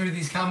going to get through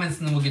these comments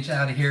and then we'll get you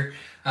out of here.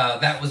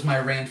 That was my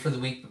rant for the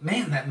week. But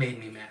man, that made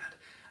me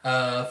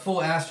mad.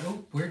 Full Astro.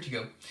 Oh, where'd you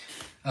go?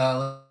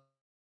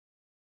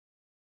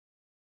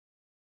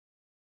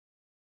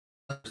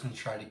 Let's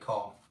try to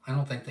call. I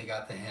don't think they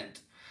got the hint.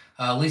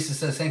 Lisa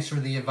says, thanks for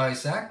the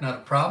advice, Zach. Not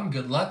a problem.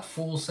 Good luck.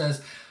 Full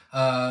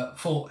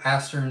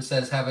Astern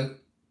says, have a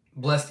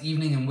blessed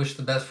evening and wish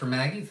the best for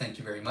Maggie. Thank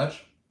you very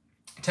much.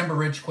 Timber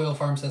Ridge Quail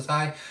Farm says,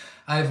 hi.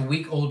 I have a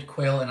week-old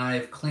quail and I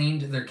have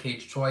cleaned their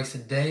cage twice a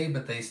day,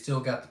 but they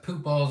still got the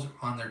poop balls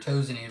on their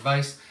toes. Any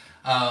advice?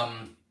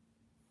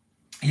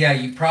 Yeah,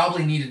 you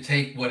probably need to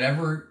take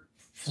whatever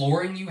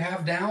flooring you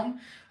have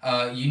down.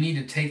 You need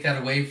to take that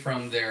away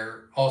from their...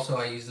 Also,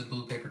 I use the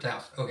blue paper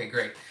towels. Okay,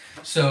 great.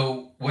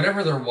 So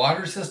whatever their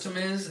water system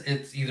is,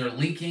 it's either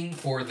leaking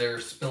or they're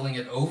spilling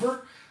it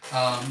over.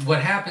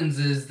 What happens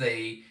is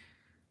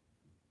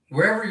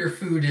wherever your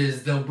food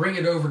is, they'll bring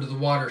it over to the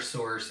water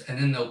source and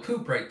then they'll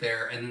poop right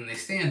there and then they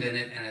stand in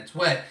it and it's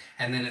wet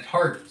and then it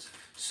hardens.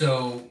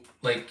 So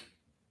like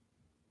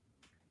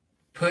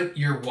put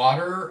your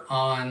water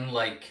on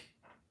like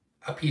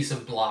a piece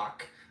of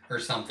block or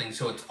something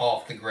so it's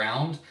off the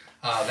ground.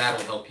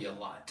 That'll help you a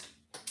lot.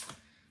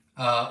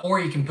 Or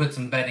you can put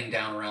some bedding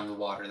down around the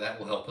water. That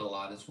will help it a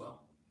lot as well.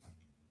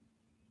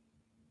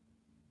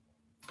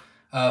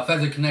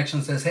 Feather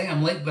Connection says, hey,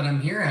 I'm late, but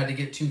I'm here. I had to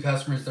get 2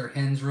 customers their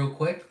hens real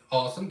quick.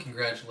 Awesome.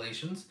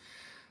 Congratulations.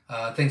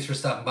 Thanks for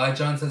stopping by.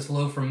 John says,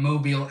 hello from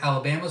Mobile,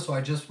 Alabama. So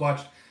I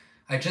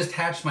just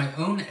hatched my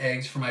own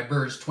eggs for my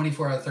birds,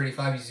 24 out of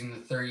 35 using the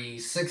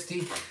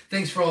 3060.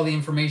 Thanks for all the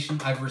information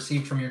I've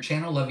received from your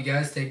channel. Love you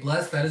guys. Stay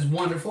blessed. That is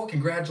wonderful.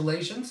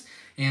 Congratulations.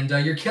 And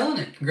you're killing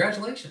it.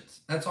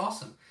 Congratulations. That's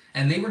awesome.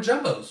 And they were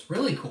jumbos.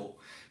 Really cool.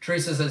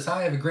 Teresa says,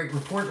 hi, I have a great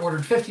report.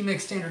 Ordered 50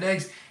 mixed standard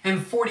eggs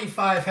and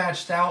 45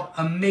 hatched out.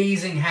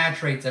 Amazing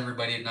hatch rates,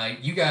 everybody, at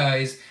night. You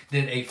guys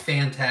did a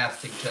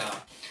fantastic job.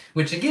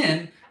 Which,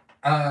 again,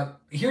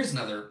 here's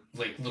another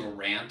like little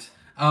rant.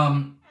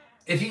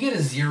 If you get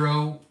a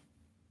 0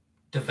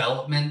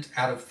 development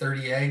out of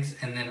 30 eggs,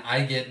 and then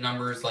I get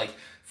numbers like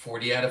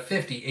 40 out of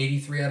 50,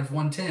 83 out of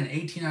 110,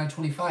 18 out of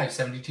 25,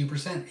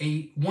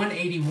 72%,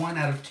 181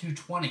 out of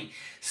 220,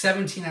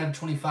 17 out of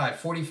 25,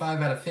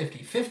 45 out of 50,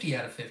 50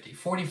 out of 50,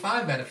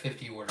 45 out of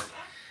 50 ordered.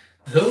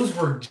 Those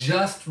were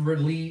just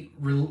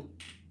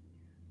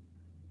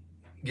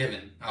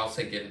given. I'll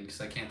say given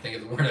because I can't think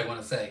of the word I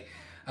want to say.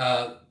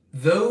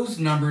 Those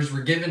numbers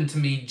were given to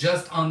me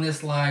just on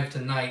this live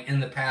tonight in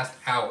the past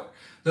hour.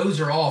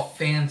 Those are all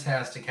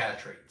fantastic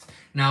hatch rates.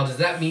 Now, does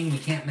that mean we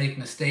can't make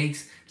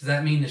mistakes? Does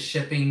that mean the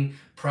shipping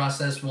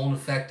process won't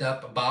affect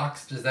up a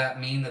box? Does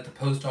that mean that the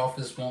post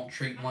office won't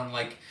treat one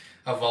like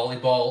a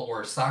volleyball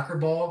or a soccer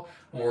ball?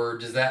 Or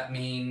does that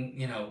mean,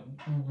 you know,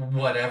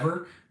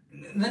 whatever?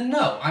 Then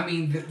no. I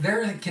mean,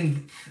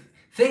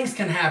 things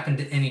can happen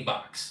to any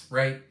box,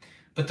 right?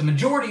 But the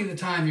majority of the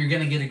time, you're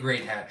going to get a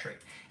great hatch rate.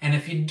 And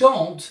if you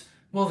don't,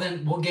 well,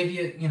 then we'll give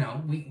you, you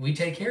know, we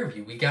take care of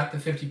you. We got the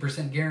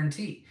 50%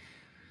 guarantee.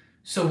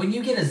 So when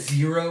you get a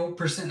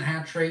 0%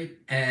 hatch rate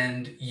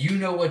and you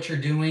know what you're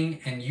doing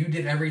and you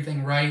did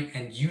everything right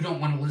and you don't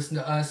want to listen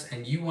to us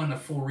and you want a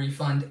full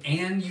refund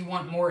and you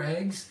want more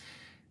eggs,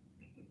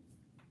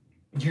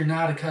 you're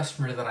not a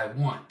customer that I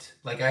want.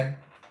 Like, I'd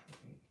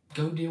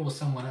go deal with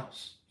someone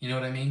else. You know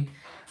what I mean?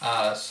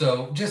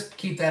 So just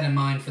keep that in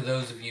mind for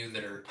those of you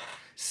that are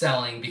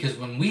selling, because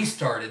when we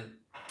started,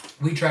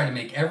 we tried to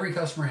make every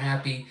customer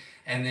happy,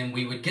 and then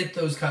we would get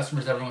those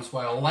customers every once in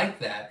a while like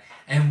that,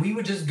 and we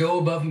would just go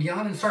above and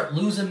beyond and start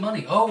losing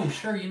money. Oh,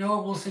 sure, you know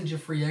what, we'll send you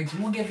free eggs,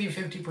 and we'll give you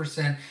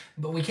 50%,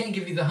 but we can't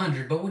give you the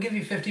 100, but we'll give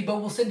you 50, but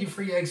we'll send you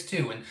free eggs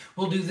too, and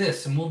we'll do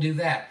this, and we'll do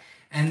that.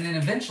 And then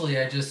eventually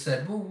I just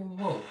said, whoa,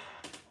 whoa,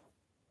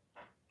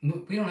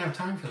 whoa. We don't have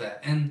time for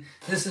that. And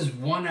this is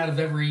 1 out of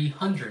every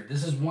 100.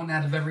 This is 1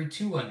 out of every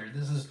 200.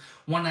 This is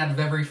 1 out of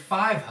every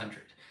 500.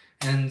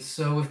 And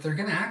so if they're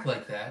going to act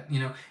like that, you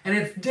know, and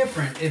it's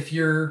different if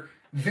you're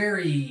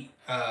very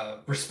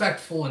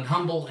respectful and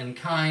humble and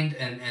kind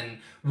and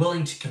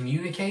willing to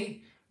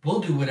communicate, we'll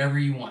do whatever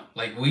you want.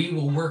 Like, we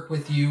will work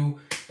with you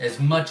as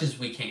much as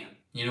we can.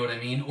 You know what I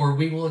mean? Or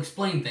we will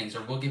explain things,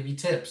 or we'll give you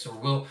tips, or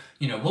we'll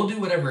do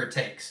whatever it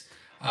takes.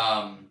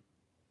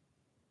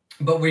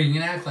 But when you're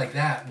going to act like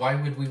that, why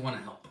would we want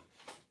to help?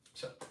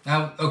 So,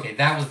 now, okay,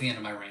 that was the end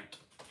of my rant.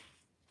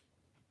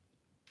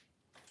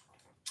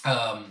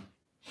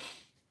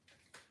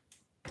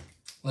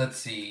 Let's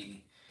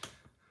see.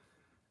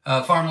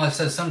 Farm Life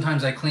says,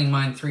 sometimes I clean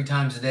mine 3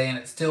 times a day and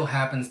it still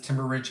happens.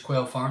 Timber Ridge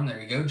Quail Farm.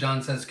 There you go.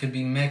 John says, could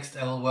be mixed.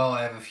 LOL,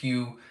 I have a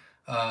few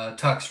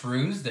Tux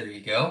roos. There you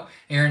go.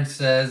 Aaron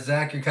says,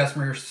 Zach, your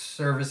customer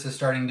service is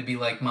starting to be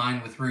like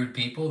mine with rude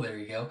people. There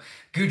you go.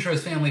 Gutros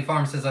Family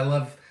Farm says, I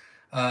love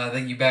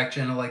that you back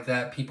Jenna like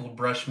that. People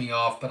brush me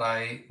off,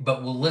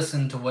 but will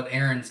listen to what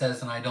Aaron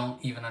says, and I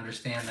don't even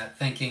understand that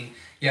thinking.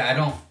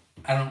 Yeah,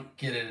 I don't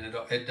get it at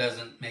all. It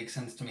doesn't make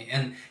sense to me.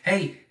 And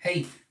hey,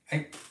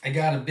 I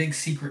got a big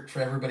secret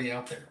for everybody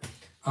out there.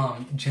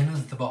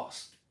 Jenna's the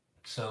boss.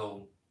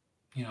 So,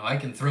 I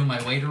can throw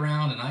my weight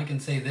around and I can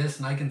say this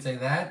and I can say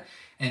that.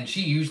 And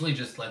she usually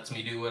just lets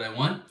me do what I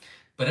want.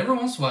 But every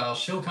once in a while,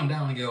 she'll come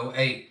down and go,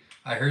 hey,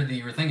 I heard that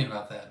you were thinking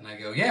about that. And I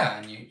go, yeah.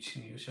 And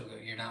she'll go,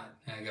 you're not.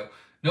 And I go,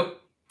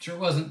 nope, sure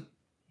wasn't.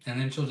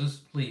 And then she'll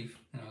just leave.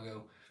 And I'll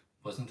go,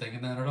 wasn't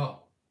thinking that at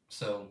all.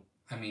 So,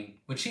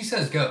 what she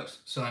says goes.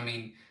 So,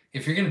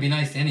 if you're going to be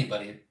nice to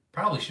anybody, it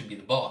probably should be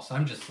the boss.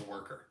 I'm just the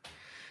worker.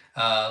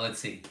 Let's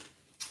see.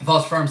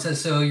 False Farm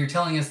says, so you're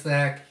telling us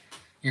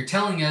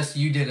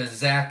you did a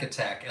Zach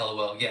attack,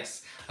 LOL.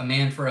 Yes. A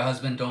man for a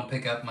husband, don't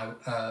pick on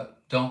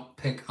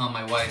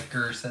my wife,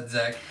 grr, said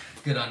Zach.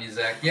 Good on you,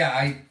 Zach. Yeah,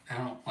 I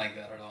don't like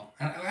that at all.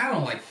 I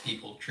don't like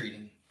people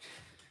treating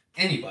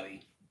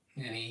anybody,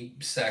 any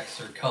sex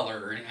or color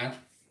or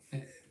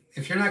any,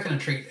 if you're not going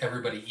to treat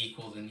everybody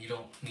equal, then you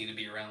don't need to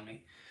be around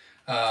me.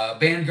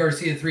 Ban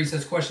Garcia 3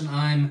 says, question,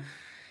 I'm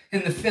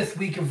in the 5th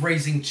week of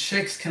raising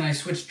chicks. Can I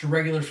switch to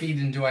regular feed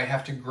and do I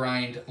have to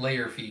grind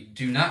layer feed?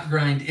 Do not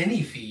grind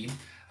any feed,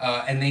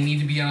 and they need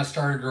to be on a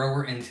starter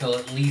grower until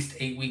at least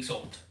 8 weeks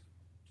old.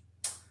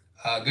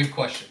 Good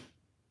question.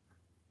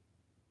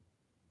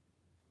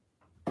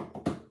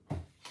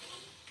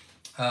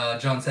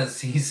 John says,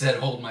 he said,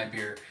 hold my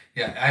beer.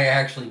 Yeah, I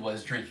actually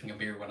was drinking a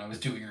beer when I was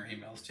doing your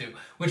emails too,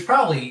 which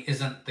probably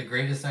isn't the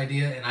greatest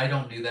idea, and I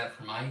don't do that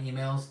for my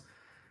emails.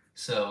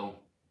 So,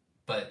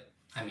 but,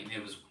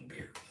 it was one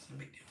beer. It wasn't a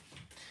big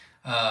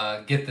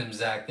deal. Get them,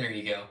 Zach. There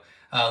you go.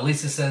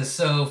 Lisa says,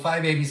 so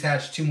 5 babies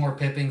hatched, 2 more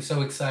pipping.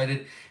 So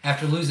excited.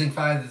 After losing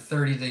 5 to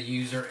 30 to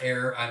user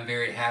error, I'm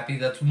very happy.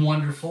 That's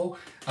wonderful.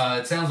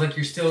 It sounds like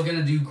you're still going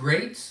to do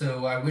great,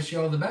 so I wish you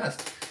all the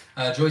best.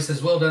 Joyce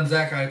says, well done,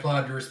 Zach. I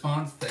applaud your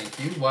response. Thank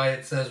you.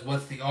 Wyatt says,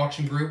 what's the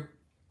auction group?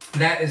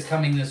 That is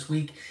coming this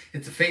week.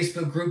 It's a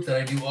Facebook group that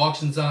I do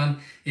auctions on.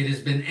 It has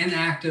been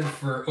inactive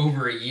for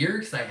over a year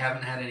because I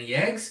haven't had any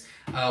eggs.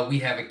 We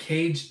have a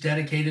cage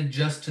dedicated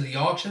just to the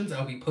auctions.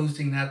 I'll be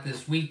posting that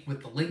this week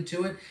with the link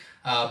to it.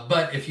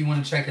 But if you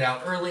want to check it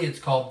out early, it's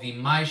called the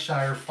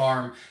Myshire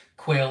Farm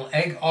Quail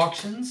Egg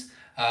Auctions.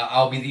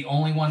 I'll be the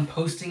only one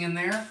posting in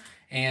there,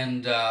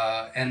 and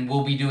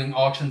we'll be doing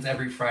auctions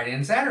every Friday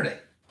and Saturday.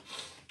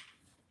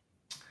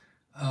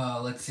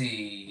 Let's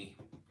see.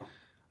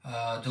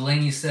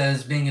 Delaney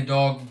says, being a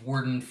dog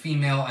warden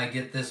female, I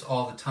get this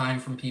all the time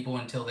from people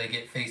until they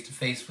get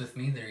face-to-face with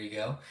me. There you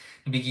go.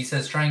 Nabiki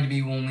says, trying to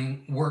be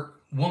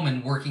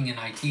woman working in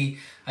IT,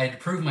 I had to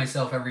prove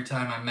myself every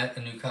time I met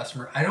a new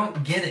customer. I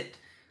don't get it.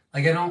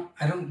 Like,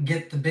 I don't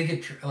get the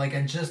bigotry. Like,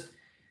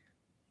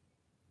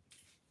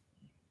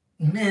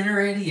 men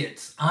are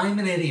idiots. I'm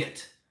an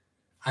idiot.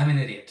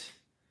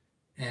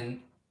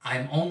 And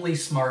I'm only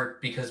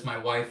smart because my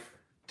wife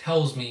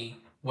tells me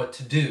what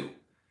to do.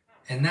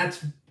 And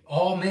that's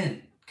all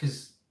men,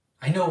 because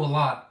I know a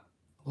lot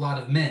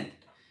of men,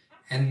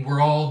 and we're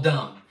all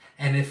dumb.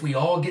 And if we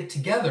all get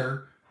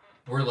together,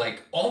 we're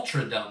like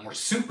ultra dumb, we're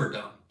super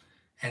dumb.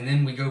 And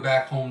then we go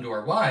back home to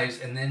our wives,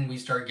 and then we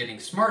start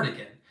getting smart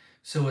again.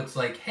 So it's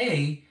like,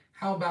 hey,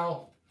 how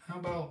about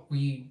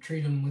we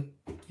treat them with,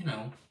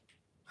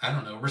 I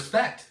don't know,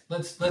 respect.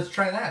 Let's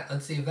try that.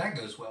 Let's see if that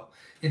goes well.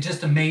 It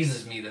just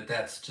amazes me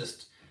that's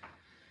just,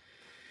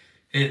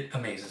 it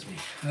amazes me.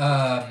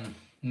 And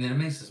it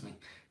amazes me.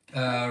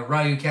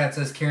 Ryu Cat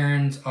says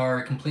Karens are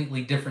a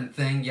completely different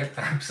thing. Yep,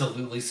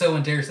 absolutely. So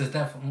and Dare says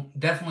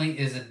definitely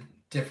is a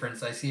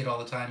difference. I see it all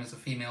the time as a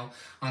female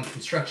on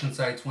construction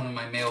sites. One of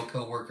my male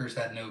co-workers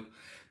had no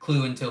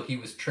clue until he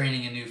was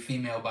training a new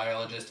female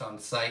biologist on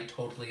site.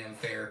 Totally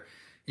unfair.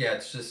 Yeah,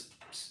 it's just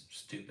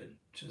stupid.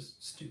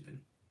 Just stupid.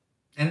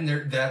 And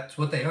that's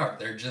what they are.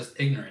 They're just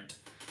ignorant.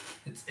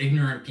 It's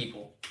ignorant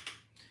people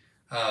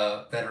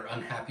that are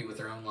unhappy with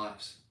their own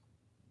lives.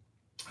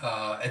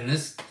 And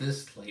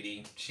this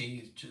lady,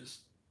 she just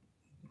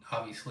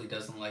obviously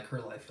doesn't like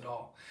her life at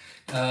all.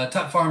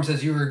 Top Farm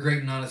says, you were a great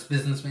and honest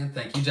businessman.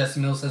 Thank you.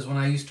 Jesse Mills says, when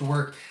I used to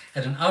work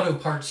at an auto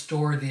parts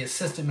store, the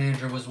assistant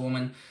manager was a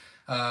woman.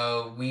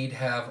 We'd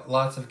have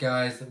lots of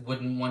guys that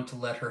wouldn't want to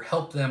let her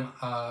help them.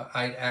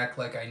 I'd act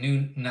like I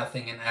knew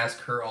nothing and ask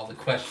her all the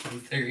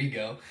questions. There you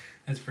go.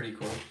 That's pretty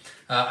cool.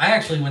 I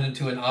actually went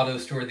into an auto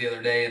store the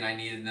other day and I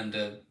needed them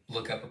to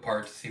look up a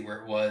part to see where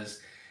it was.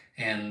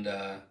 And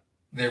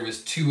there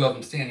was 2 of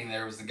them standing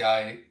there. It was the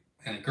guy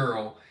and a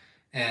girl.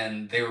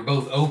 And they were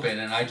both open.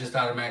 And I just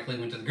automatically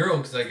went to the girl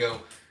because I go,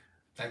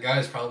 that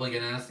guy's probably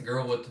going to ask the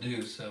girl what to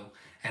do. So,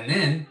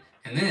 and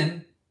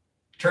then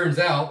turns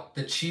out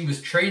that she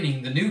was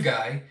training the new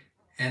guy.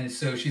 And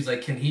so she's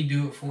like, can he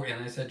do it for you?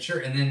 And I said, sure.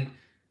 And then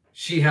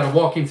she had to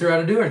walk him through how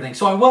to do everything.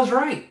 So I was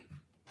right.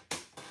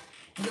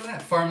 Look at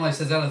that. Farm Life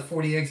says, out of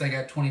 40 eggs, I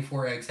got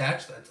 24 eggs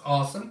hatched. That's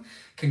awesome.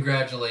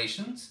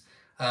 Congratulations.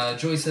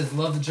 Joy says,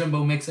 love the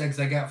jumbo mix eggs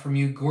I got from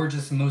you.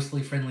 Gorgeous and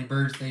mostly friendly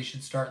birds. They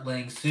should start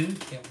laying soon.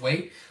 Can't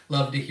wait.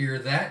 Love to hear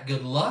that.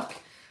 Good luck.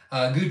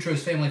 Gutros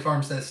Family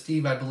Farm says,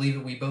 Steve, I believe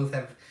that we both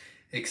have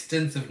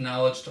extensive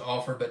knowledge to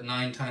offer, but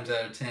 9 times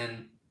out of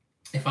 10,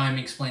 If I'm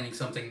explaining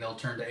something, they'll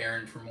turn to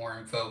Aaron for more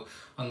info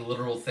on the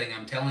literal thing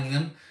I'm telling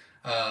them.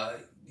 Uh,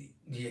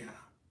 yeah.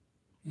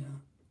 Yeah.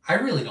 I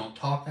really don't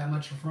talk that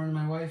much in front of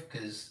my wife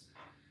because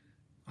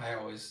I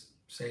always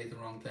say the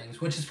wrong things,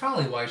 which is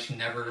probably why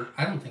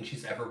I don't think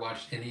she's ever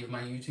watched any of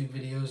my YouTube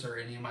videos or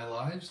any of my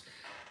lives,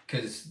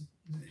 because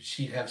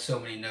she'd have so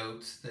many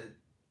notes that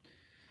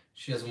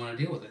she doesn't want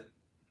to deal with it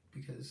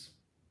because,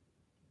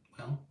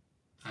 well,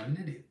 I'm an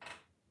idiot.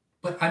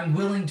 But I'm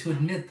willing to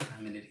admit that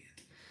I'm an idiot.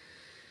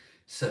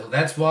 So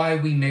that's why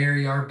we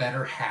marry our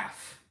better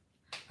half.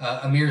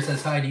 Amir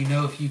says, hi, do you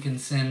know if you can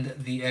send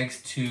the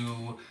eggs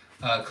to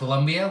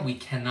Colombia? We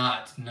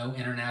cannot. No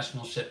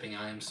international shipping.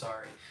 I am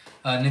sorry.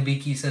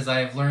 Nabiki says, I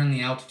have learned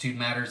the altitude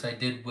matters. I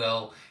did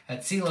well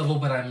at sea level,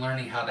 but I'm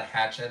learning how to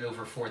hatch at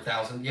over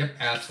 4,000. Yep,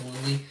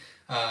 absolutely.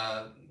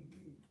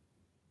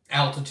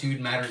 Altitude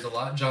matters a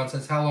lot. John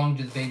says, how long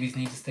do the babies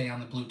need to stay on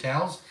the blue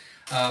towels?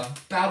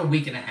 About a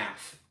week and a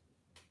half.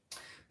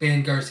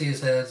 Ben Garcia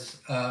says,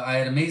 I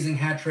had amazing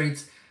hatch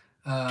rates,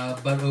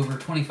 but over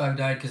 25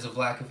 died because of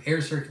lack of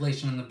air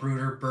circulation in the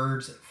brooder.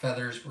 Birds'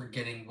 feathers were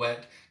getting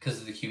wet because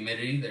of the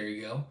humidity. There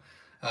you go.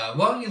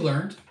 Well, you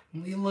learned.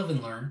 You live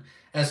and learn.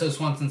 S.O.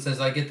 Swanson says,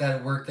 I get that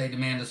at work. They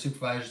demand a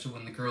supervisor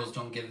when the girls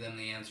don't give them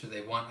the answer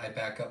they want. I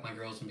back up my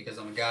girls, and because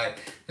I'm a guy,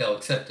 they'll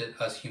accept it.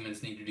 Us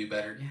humans need to do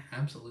better. Yeah,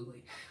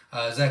 absolutely.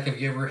 Zach, have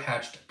you ever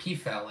hatched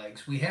peafowl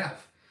eggs? We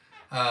have.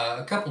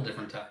 A couple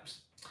different times.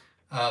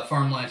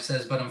 Farm Life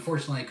says, but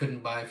unfortunately I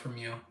couldn't buy from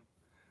you.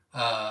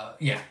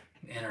 Yeah,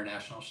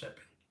 international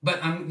shipping.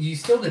 But you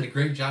still did a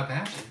great job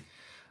hatching.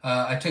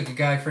 I took a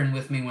guy friend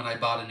with me when I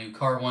bought a new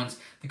car once.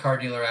 The car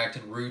dealer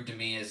acted rude to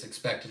me as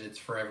expected. It's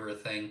forever a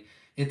thing.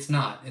 It's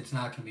not. It's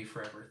not going to be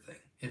forever a thing.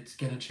 It's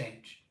going to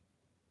change.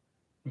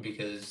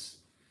 Because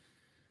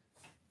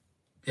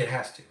it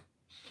has to.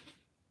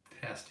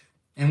 It has to.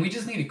 And we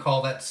just need to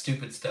call that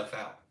stupid stuff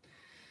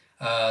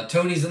out.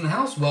 Tony's in the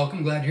house.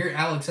 Welcome. Glad you're here.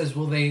 Alex says,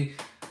 will they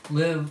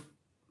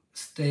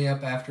stay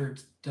up after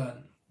it's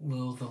done?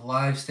 Will the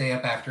live stay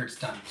up after it's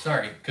done?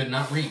 Sorry, could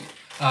not read.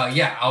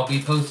 Yeah, I'll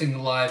be posting the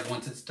live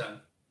once it's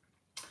done.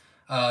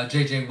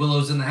 JJ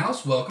Willow's in the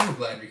house. Welcome. We're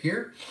glad you're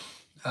here.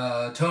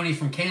 Tony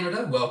from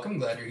Canada. Welcome.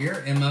 Glad you're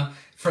here. Emma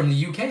from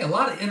the UK. A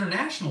lot of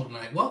international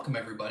tonight. Welcome,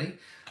 everybody.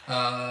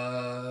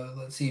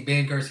 Let's see.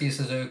 Ben Garcia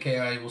says, okay,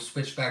 I will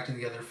switch back to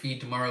the other feed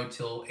tomorrow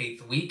till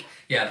 8th week.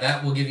 Yeah,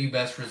 that will give you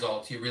best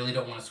results. You really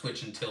don't want to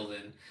switch until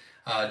then.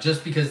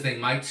 Just because they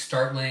might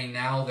start laying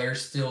now, they're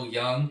still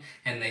young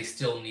and they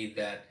still need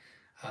that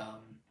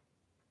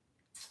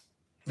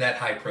that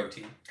high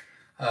protein.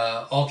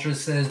 Ultra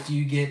says, do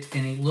you get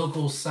any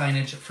local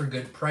signage for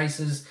good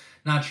prices?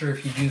 Not sure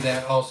if you do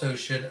that. Also,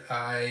 should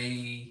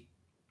I...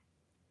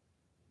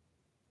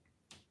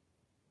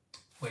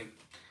 Wait.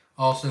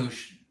 Also,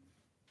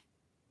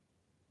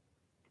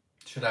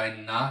 should I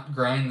not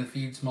grind the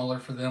feed smaller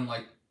for them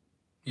like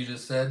you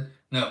just said?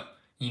 No.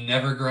 You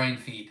never grind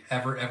feed.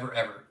 Ever, ever,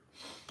 ever.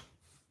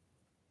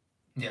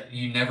 Yeah,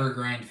 you never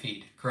grind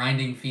feed.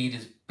 Grinding feed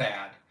is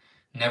bad.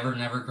 Never,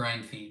 never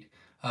grind feed.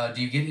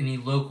 Do you get any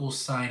local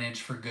signage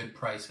for good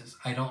prices?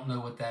 I don't know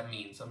what that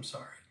means. I'm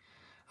sorry.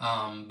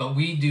 But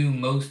we do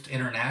most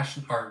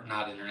international, or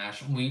not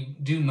international, we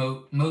do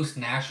most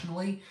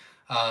nationally.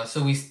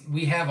 So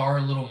we have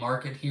our little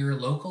market here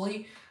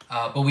locally,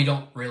 but we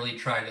don't really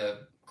try to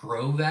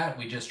grow that.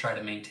 We just try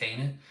to maintain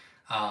it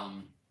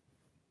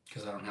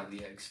because I don't have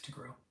the eggs to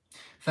grow.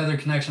 Feather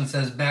Connection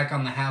says, back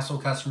on the hassle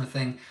customer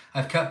thing,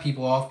 I've cut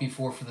people off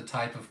before for the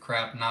type of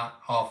crap,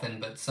 not often,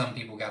 but some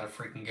people gotta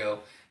freaking go.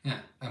 Yeah,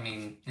 I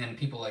mean, and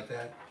people like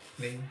that,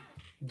 they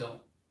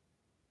don't.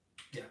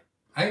 Yeah,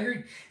 I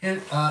agree.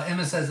 And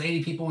Emma says,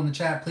 80 people in the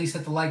chat, please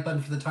hit the like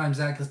button for the time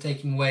Zach is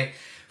taking away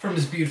from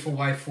his beautiful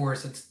wife for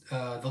us. It's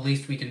the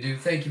least we can do.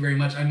 Thank you very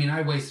much. I mean,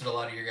 I wasted a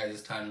lot of your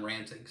guys' time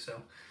ranting,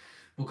 so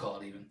we'll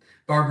call it even.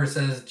 Barbara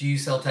says, do you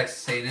sell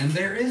Texas A&M?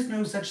 There is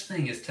no such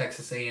thing as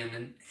Texas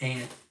A&M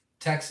and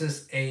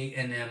Texas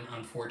A&M,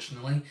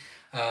 unfortunately.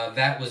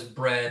 That was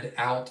bred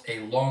out a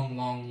long,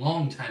 long,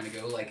 long time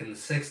ago, like in the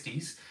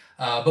 60s.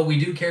 But we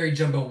do carry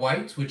jumbo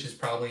whites, which is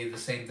probably the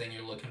same thing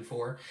you're looking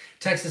for.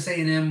 Texas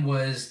A&M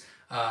was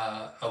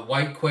a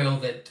white quail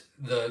that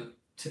the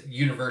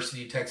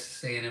University of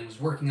Texas A&M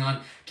was working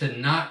on to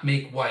not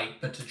make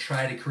white, but to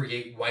try to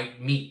create white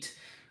meat.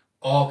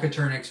 All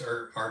Coternics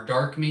are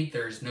dark meat.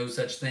 There is no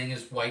such thing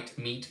as white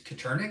meat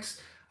Coternics.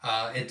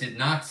 It did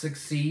not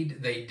succeed.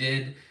 They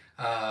did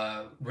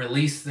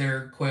release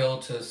their quail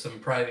to some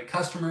private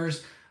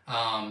customers,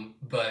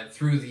 but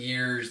through the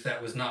years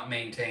that was not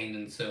maintained,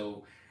 and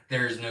so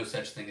there is no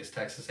such thing as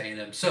Texas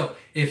A&M. So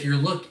if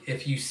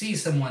you see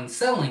someone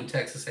selling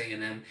Texas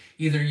A&M,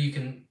 either you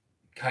can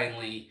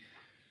kindly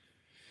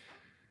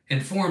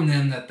inform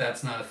them that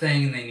that's not a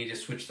thing and they need to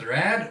switch their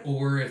ad,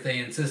 or if they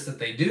insist that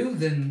they do,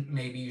 then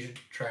maybe you should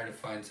try to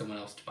find someone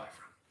else to buy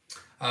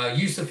from.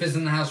 Yusuf is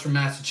in the house from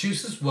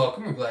Massachusetts.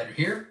 Welcome. We're glad you're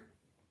here.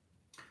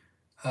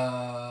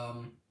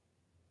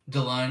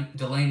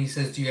 Delaney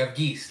says, do you have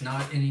geese?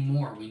 Not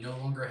anymore. We no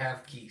longer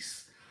have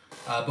geese.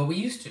 But we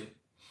used to.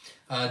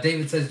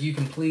 David says, do you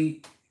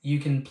You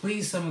can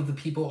please some of the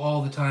people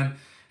all the time,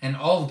 and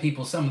all the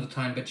people some of the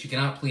time, but you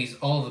cannot please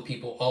all the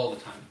people all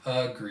the time.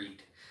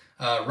 Agreed.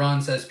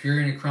 Ron says,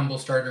 Purina Crumble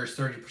Starter is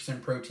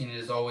 30% protein. It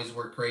has always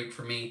worked great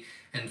for me.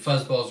 And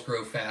fuzzballs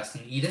grow fast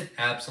and eat it.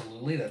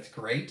 Absolutely, that's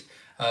great.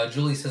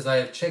 Julie says, I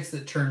have chicks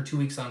that turned 2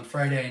 weeks on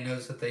Friday. I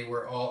noticed that they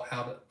were all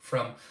out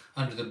from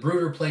under the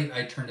brooder plate.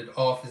 I turned it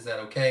off. Is that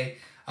okay?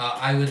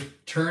 I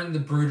would turn the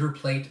brooder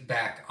plate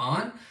back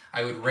on.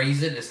 I would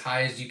raise it as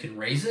high as you can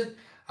raise it,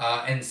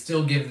 and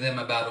still give them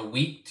about a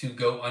week to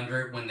go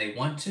under it when they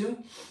want to.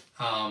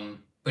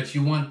 But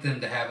you want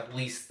them to have at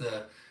least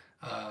the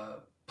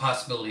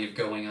possibility of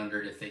going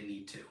under it if they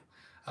need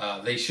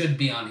to. They should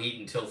be on heat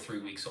until 3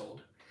 weeks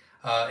old.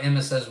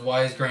 Emma says,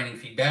 why is grinding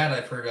feed bad?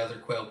 I've heard other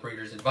quail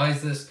breeders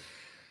advise this.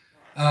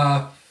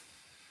 I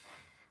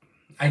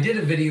did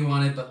a video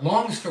on it, but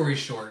long story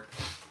short,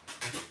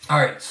 all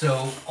right,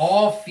 so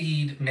all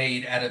feed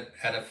made at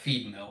a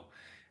feed mill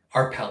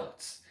are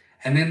pellets.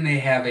 And then they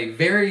have a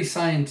very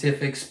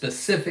scientific,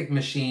 specific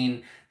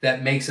machine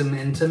that makes them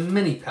into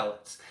mini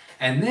pellets.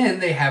 And then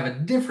they have a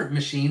different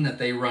machine that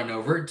they run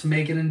over to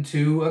make it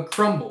into a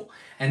crumble.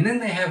 And then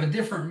they have a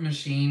different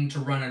machine to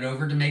run it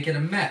over to make it a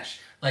mesh.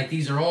 Like,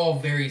 these are all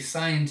very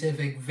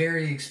scientific,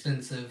 very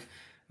expensive,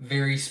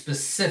 very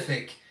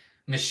specific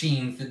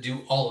machines that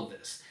do all of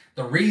this.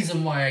 The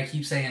reason why I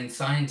keep saying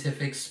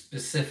scientific,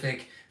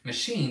 specific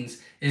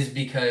machines is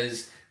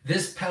because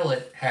this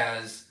pellet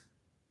has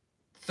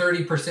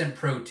 30%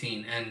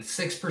 protein and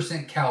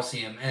 6%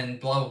 calcium and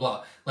blah, blah,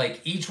 blah. Like,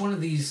 each one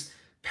of these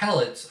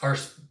pellets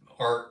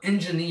are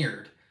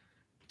engineered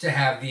to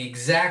have the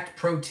exact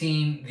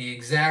protein, the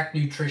exact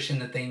nutrition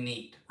that they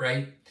need,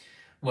 right?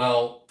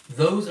 Well,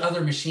 those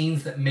other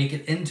machines that make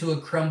it into a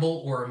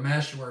crumble or a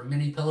mesh or a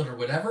mini pellet or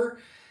whatever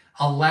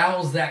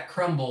allows that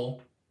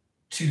crumble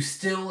to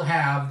still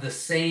have the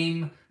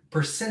same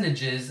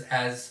percentages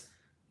as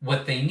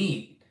what they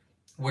need.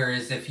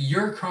 Whereas if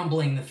you're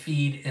crumbling the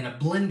feed in a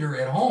blender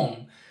at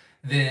home,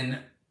 then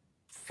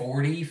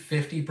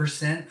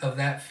 40-50% of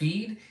that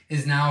feed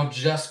is now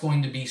just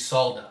going to be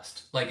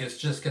sawdust. Like, it's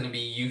just going to be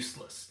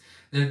useless.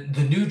 The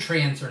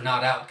nutrients are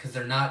not out because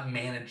they're not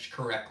managed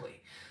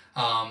correctly.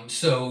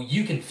 So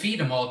you can feed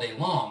them all day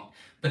long,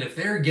 but if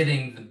they're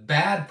getting the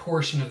bad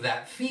portion of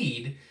that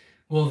feed,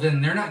 well,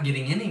 then they're not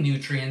getting any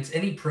nutrients,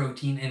 any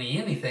protein,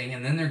 anything,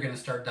 and then they're going to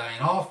start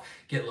dying off,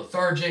 get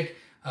lethargic,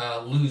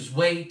 lose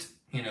weight,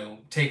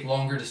 take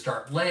longer to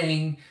start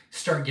laying,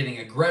 start getting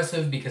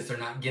aggressive because they're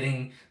not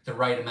getting the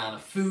right amount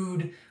of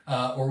food,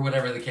 or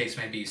whatever the case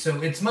may be.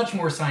 So it's much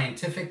more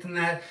scientific than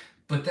that,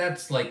 but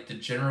that's like the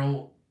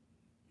general,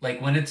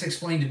 like when it's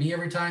explained to me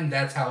every time,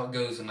 that's how it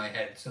goes in my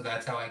head. So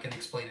that's how I can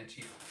explain it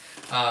to you.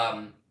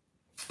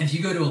 If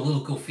you go to a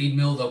local feed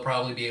mill, they'll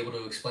probably be able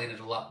to explain it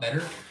a lot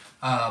better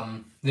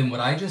than what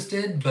I just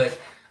did. But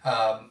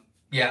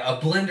yeah, a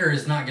blender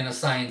is not going to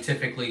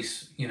scientifically,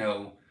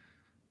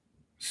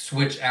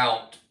 switch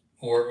out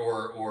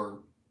or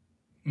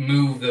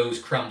move those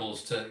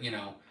crumbles to,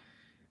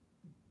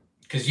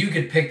 because you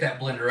could pick that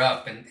blender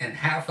up and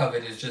half of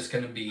it is just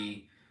going to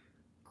be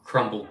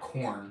crumbled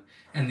corn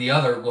and the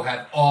other will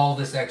have all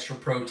this extra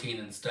protein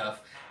and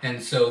stuff.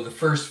 And so the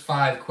first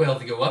 5 quail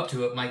to go up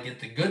to it might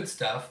get the good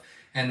stuff,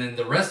 and then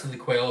the rest of the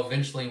quail,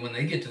 eventually when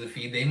they get to the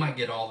feed, they might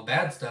get all the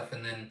bad stuff,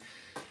 and then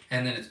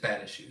it's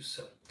bad issues.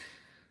 So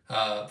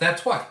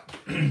that's why.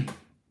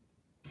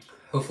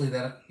 Hopefully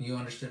that you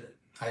understood it.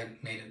 I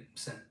made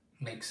it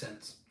make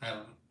sense. I don't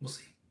know. We'll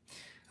see.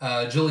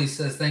 Julie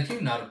says, thank you.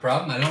 Not a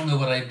problem. I don't know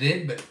what I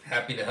did, but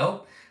happy to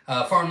help.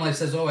 Farm Life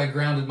says, I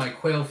grounded my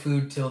quail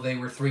food till they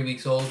were 3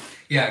 weeks old.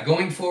 Yeah,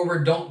 going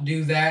forward, don't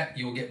do that.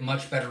 You will get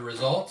much better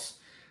results.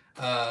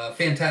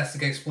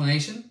 Fantastic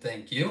explanation.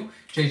 Thank you.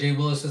 JJ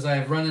Willis says, I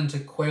have run into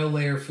quail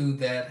layer food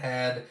that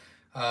had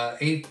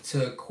 1/8 to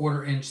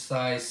 1/4 inch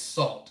size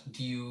salt.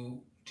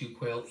 Do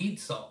quail eat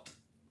salt?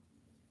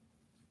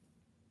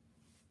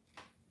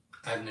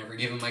 I've never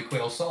given my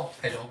quail salt.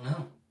 I don't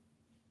know.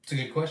 It's a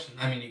good question.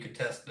 I mean, you could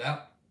test it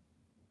out.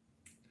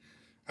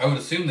 I would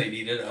assume they'd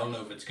eat it. I don't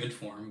know if it's good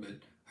for them, but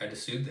I'd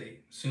assume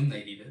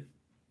they'd eat it.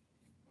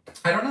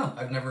 I don't know.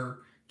 I've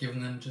never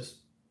given them just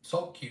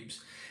salt cubes.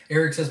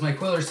 Eric says, my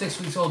quail are 6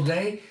 weeks old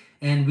today,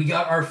 and we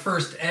got our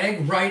first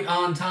egg right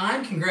on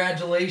time.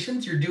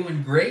 Congratulations. You're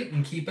doing great,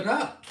 and keep it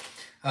up.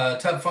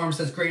 Tub Farm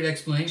says, great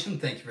explanation.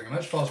 Thank you very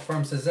much. False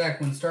Farm says, Zach,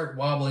 when start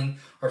wobbling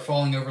or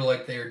falling over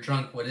like they are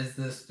drunk, what is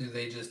this? Do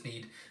they just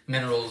need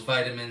minerals,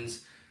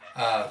 vitamins?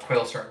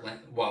 Quail start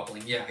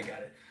wobbling. Yeah, I got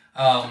it.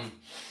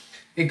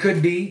 It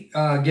could be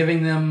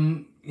giving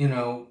them,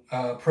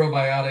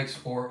 probiotics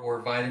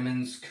or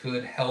vitamins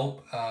could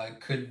help.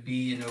 Could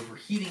be an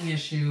overheating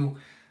issue.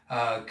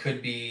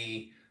 Could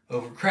be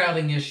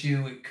overcrowding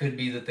issue. It could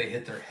be that they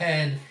hit their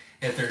head.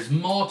 If there's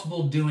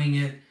multiple doing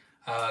it,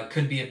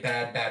 could be a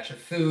bad batch of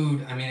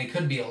food. I mean, it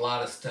could be a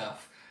lot of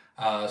stuff.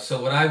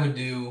 So what I would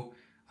do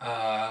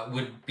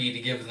would be to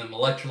give them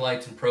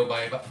electrolytes and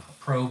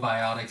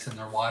probiotics in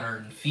their water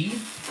and feed.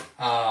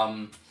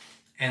 And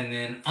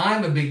then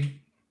I'm a big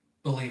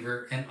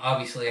believer, and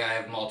obviously I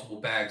have multiple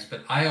bags,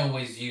 but I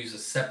always use a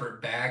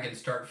separate bag and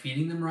start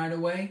feeding them right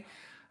away,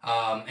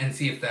 and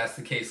see if that's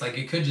the case. Like,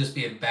 it could just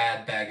be a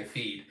bad bag of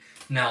feed.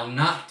 Now,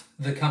 not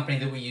the company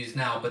that we use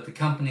now, but the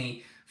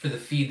company for the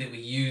feed that we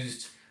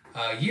used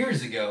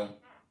years ago,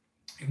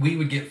 we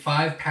would get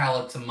 5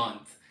 pallets a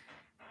month,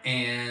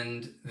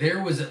 and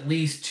there was at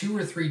least 2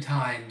 or 3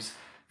 times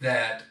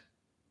that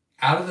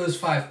out of those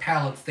 5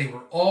 pallets, they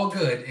were all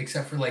good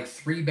except for like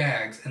 3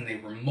 bags, and they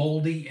were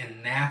moldy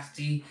and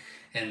nasty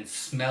and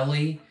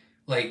smelly.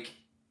 Like,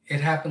 it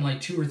happened like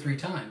 2 or 3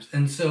 times.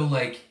 And so,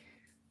 like,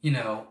 you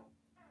know,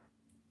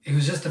 it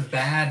was just a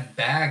bad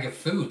bag of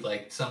food.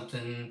 Like,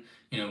 something,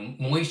 you know,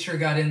 moisture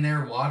got in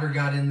there, water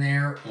got in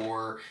there,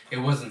 or it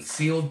wasn't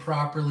sealed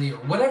properly, or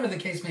whatever the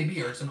case may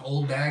be, or it's an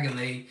old bag and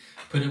they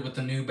put it with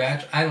the new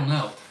batch. I don't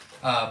know.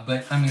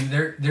 But I mean,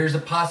 there's a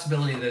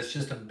possibility that it's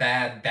just a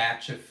bad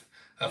batch of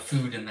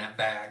food in that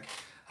bag,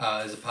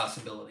 is a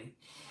possibility.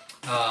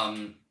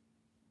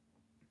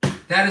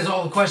 That is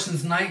all the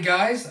questions tonight,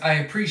 guys. I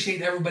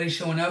appreciate everybody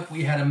showing up.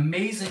 We had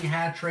amazing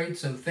hatch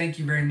rates, so thank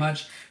you very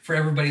much for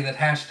everybody that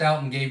hatched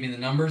out and gave me the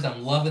numbers.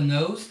 I'm loving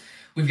those.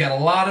 We've got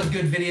a lot of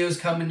good videos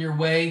coming your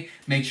way.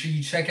 Make sure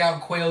you check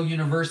out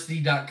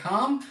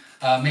quailuniversity.com.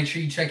 Make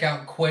sure you check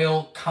out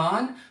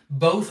QuailCon.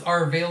 Both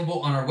are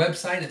available on our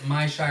website at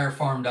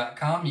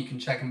myshirefarm.com. You can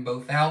check them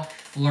both out,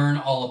 learn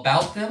all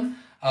about them.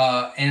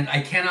 And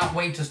I cannot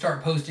wait to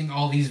start posting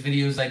all these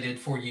videos I did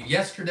for you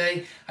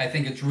yesterday. I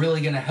think it's really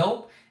going to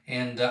help,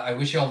 and I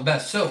wish you all the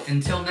best. So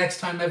until next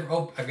time,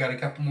 oh, I've got a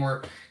couple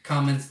more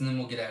comments and then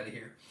we'll get out of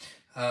here.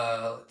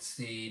 Let's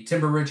see.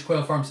 Timber Ridge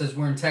Quail Farm says,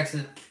 we're in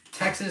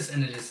Texas,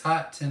 and it is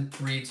hot. Temp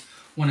reads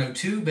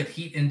 102, but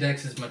heat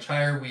index is much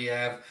higher. We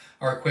have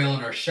our quail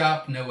in our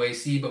shop, no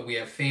AC, but we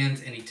have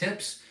fans. Any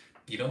tips?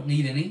 You don't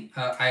need any.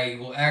 I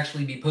will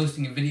actually be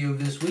posting a video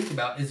this week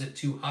about, is it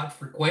too hot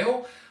for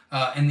quail?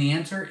 And the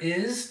answer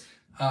is,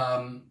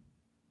 well,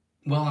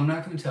 I'm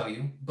not going to tell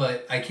you,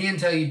 but I can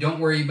tell you, don't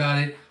worry about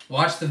it.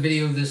 Watch the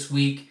video this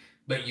week,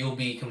 but you'll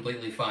be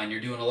completely fine.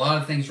 You're doing a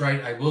lot of things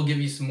right. I will give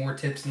you some more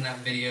tips in that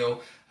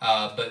video,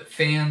 but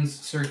fans,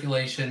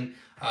 circulation,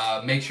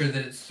 make sure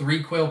that it's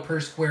 3 quail per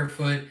square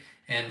foot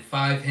and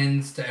 5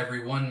 hens to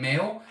every 1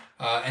 male,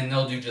 and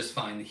they'll do just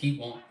fine. The heat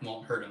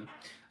won't hurt them.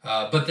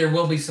 But there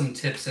will be some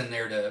tips in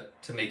there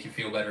to make you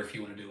feel better if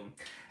you want to do them.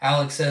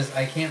 Alex says,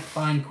 I can't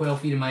find quail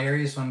feed in my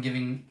area, so I'm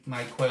giving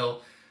my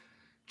quail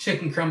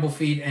chicken crumble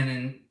feed,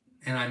 and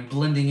I'm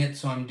blending it,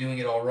 so I'm doing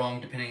it all wrong,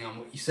 depending on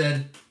what you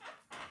said.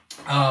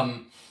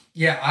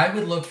 Yeah, I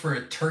would look for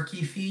a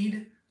turkey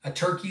feed, a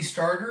turkey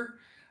starter,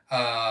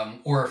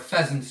 or a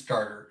pheasant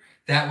starter.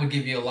 That would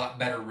give you a lot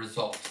better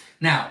results.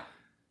 Now,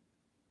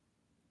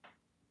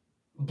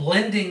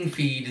 blending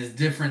feed is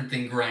different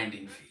than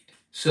grinding feed.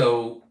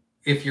 So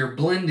if you're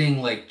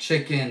blending like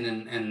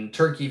chicken and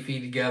turkey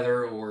feed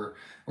together, or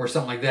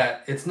something like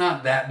that, it's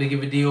not that big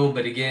of a deal.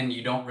 But again,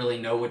 you don't really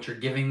know what you're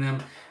giving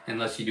them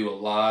unless you do a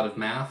lot of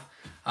math,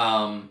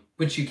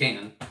 which you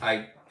can.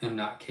 I am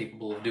not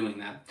capable of doing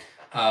that.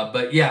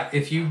 But yeah,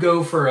 if you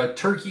go for a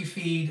turkey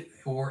feed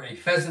or a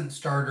pheasant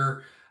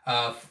starter,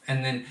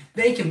 and then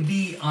they can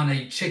be on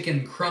a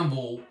chicken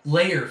crumble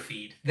layer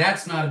feed,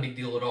 that's not a big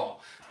deal at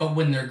all. But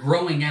when they're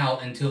growing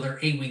out until they're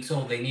 8 weeks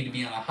old, they need to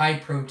be on a high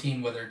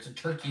protein, whether it's a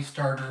turkey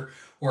starter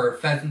or a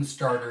pheasant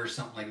starter or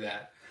something like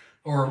that.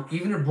 Or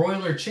even a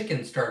broiler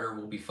chicken starter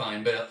will be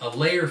fine, but a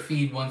layer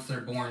feed once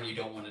they're born, you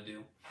don't want to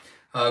do.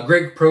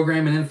 Great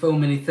program and info.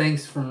 Many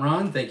thanks from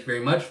Ron. Thank you very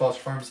much. Foster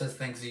Farm says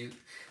thank you,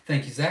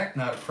 Zach.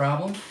 Not a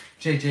problem.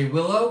 JJ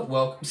Willow,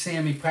 welcome.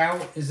 Sammy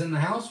Powell is in the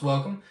house.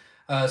 Welcome.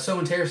 So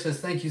and Terry says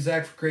thank you,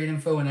 Zach, for great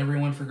info and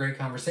everyone for great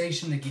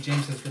conversation. Nikki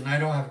James says good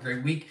night all. Have a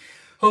great week.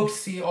 Hope to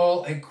see you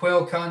all at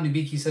QuailCon.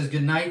 Nubiki says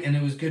good night, and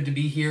it was good to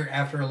be here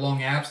after a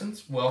long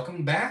absence.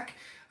 Welcome back.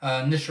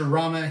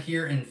 Nisharama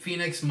here in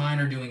Phoenix. Mine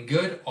are doing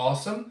good.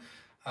 Awesome.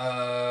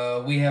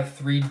 We have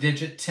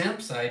 3-digit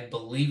temps. I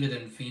believe it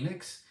in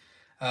Phoenix.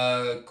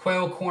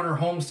 Quail Corner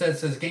Homestead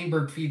says game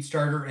bird feed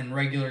starter and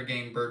regular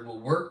game bird will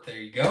work. There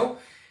you go.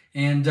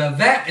 And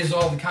that is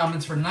all the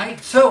comments for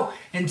tonight. So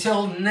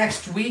until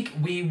next week,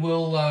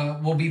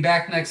 we'll be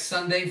back next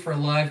Sunday for a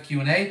live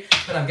Q&A.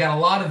 But I've got a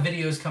lot of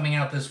videos coming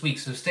out this week,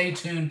 so stay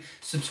tuned.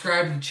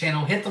 Subscribe to the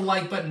channel. Hit the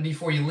like button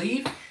before you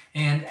leave.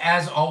 And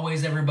as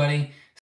always, everybody,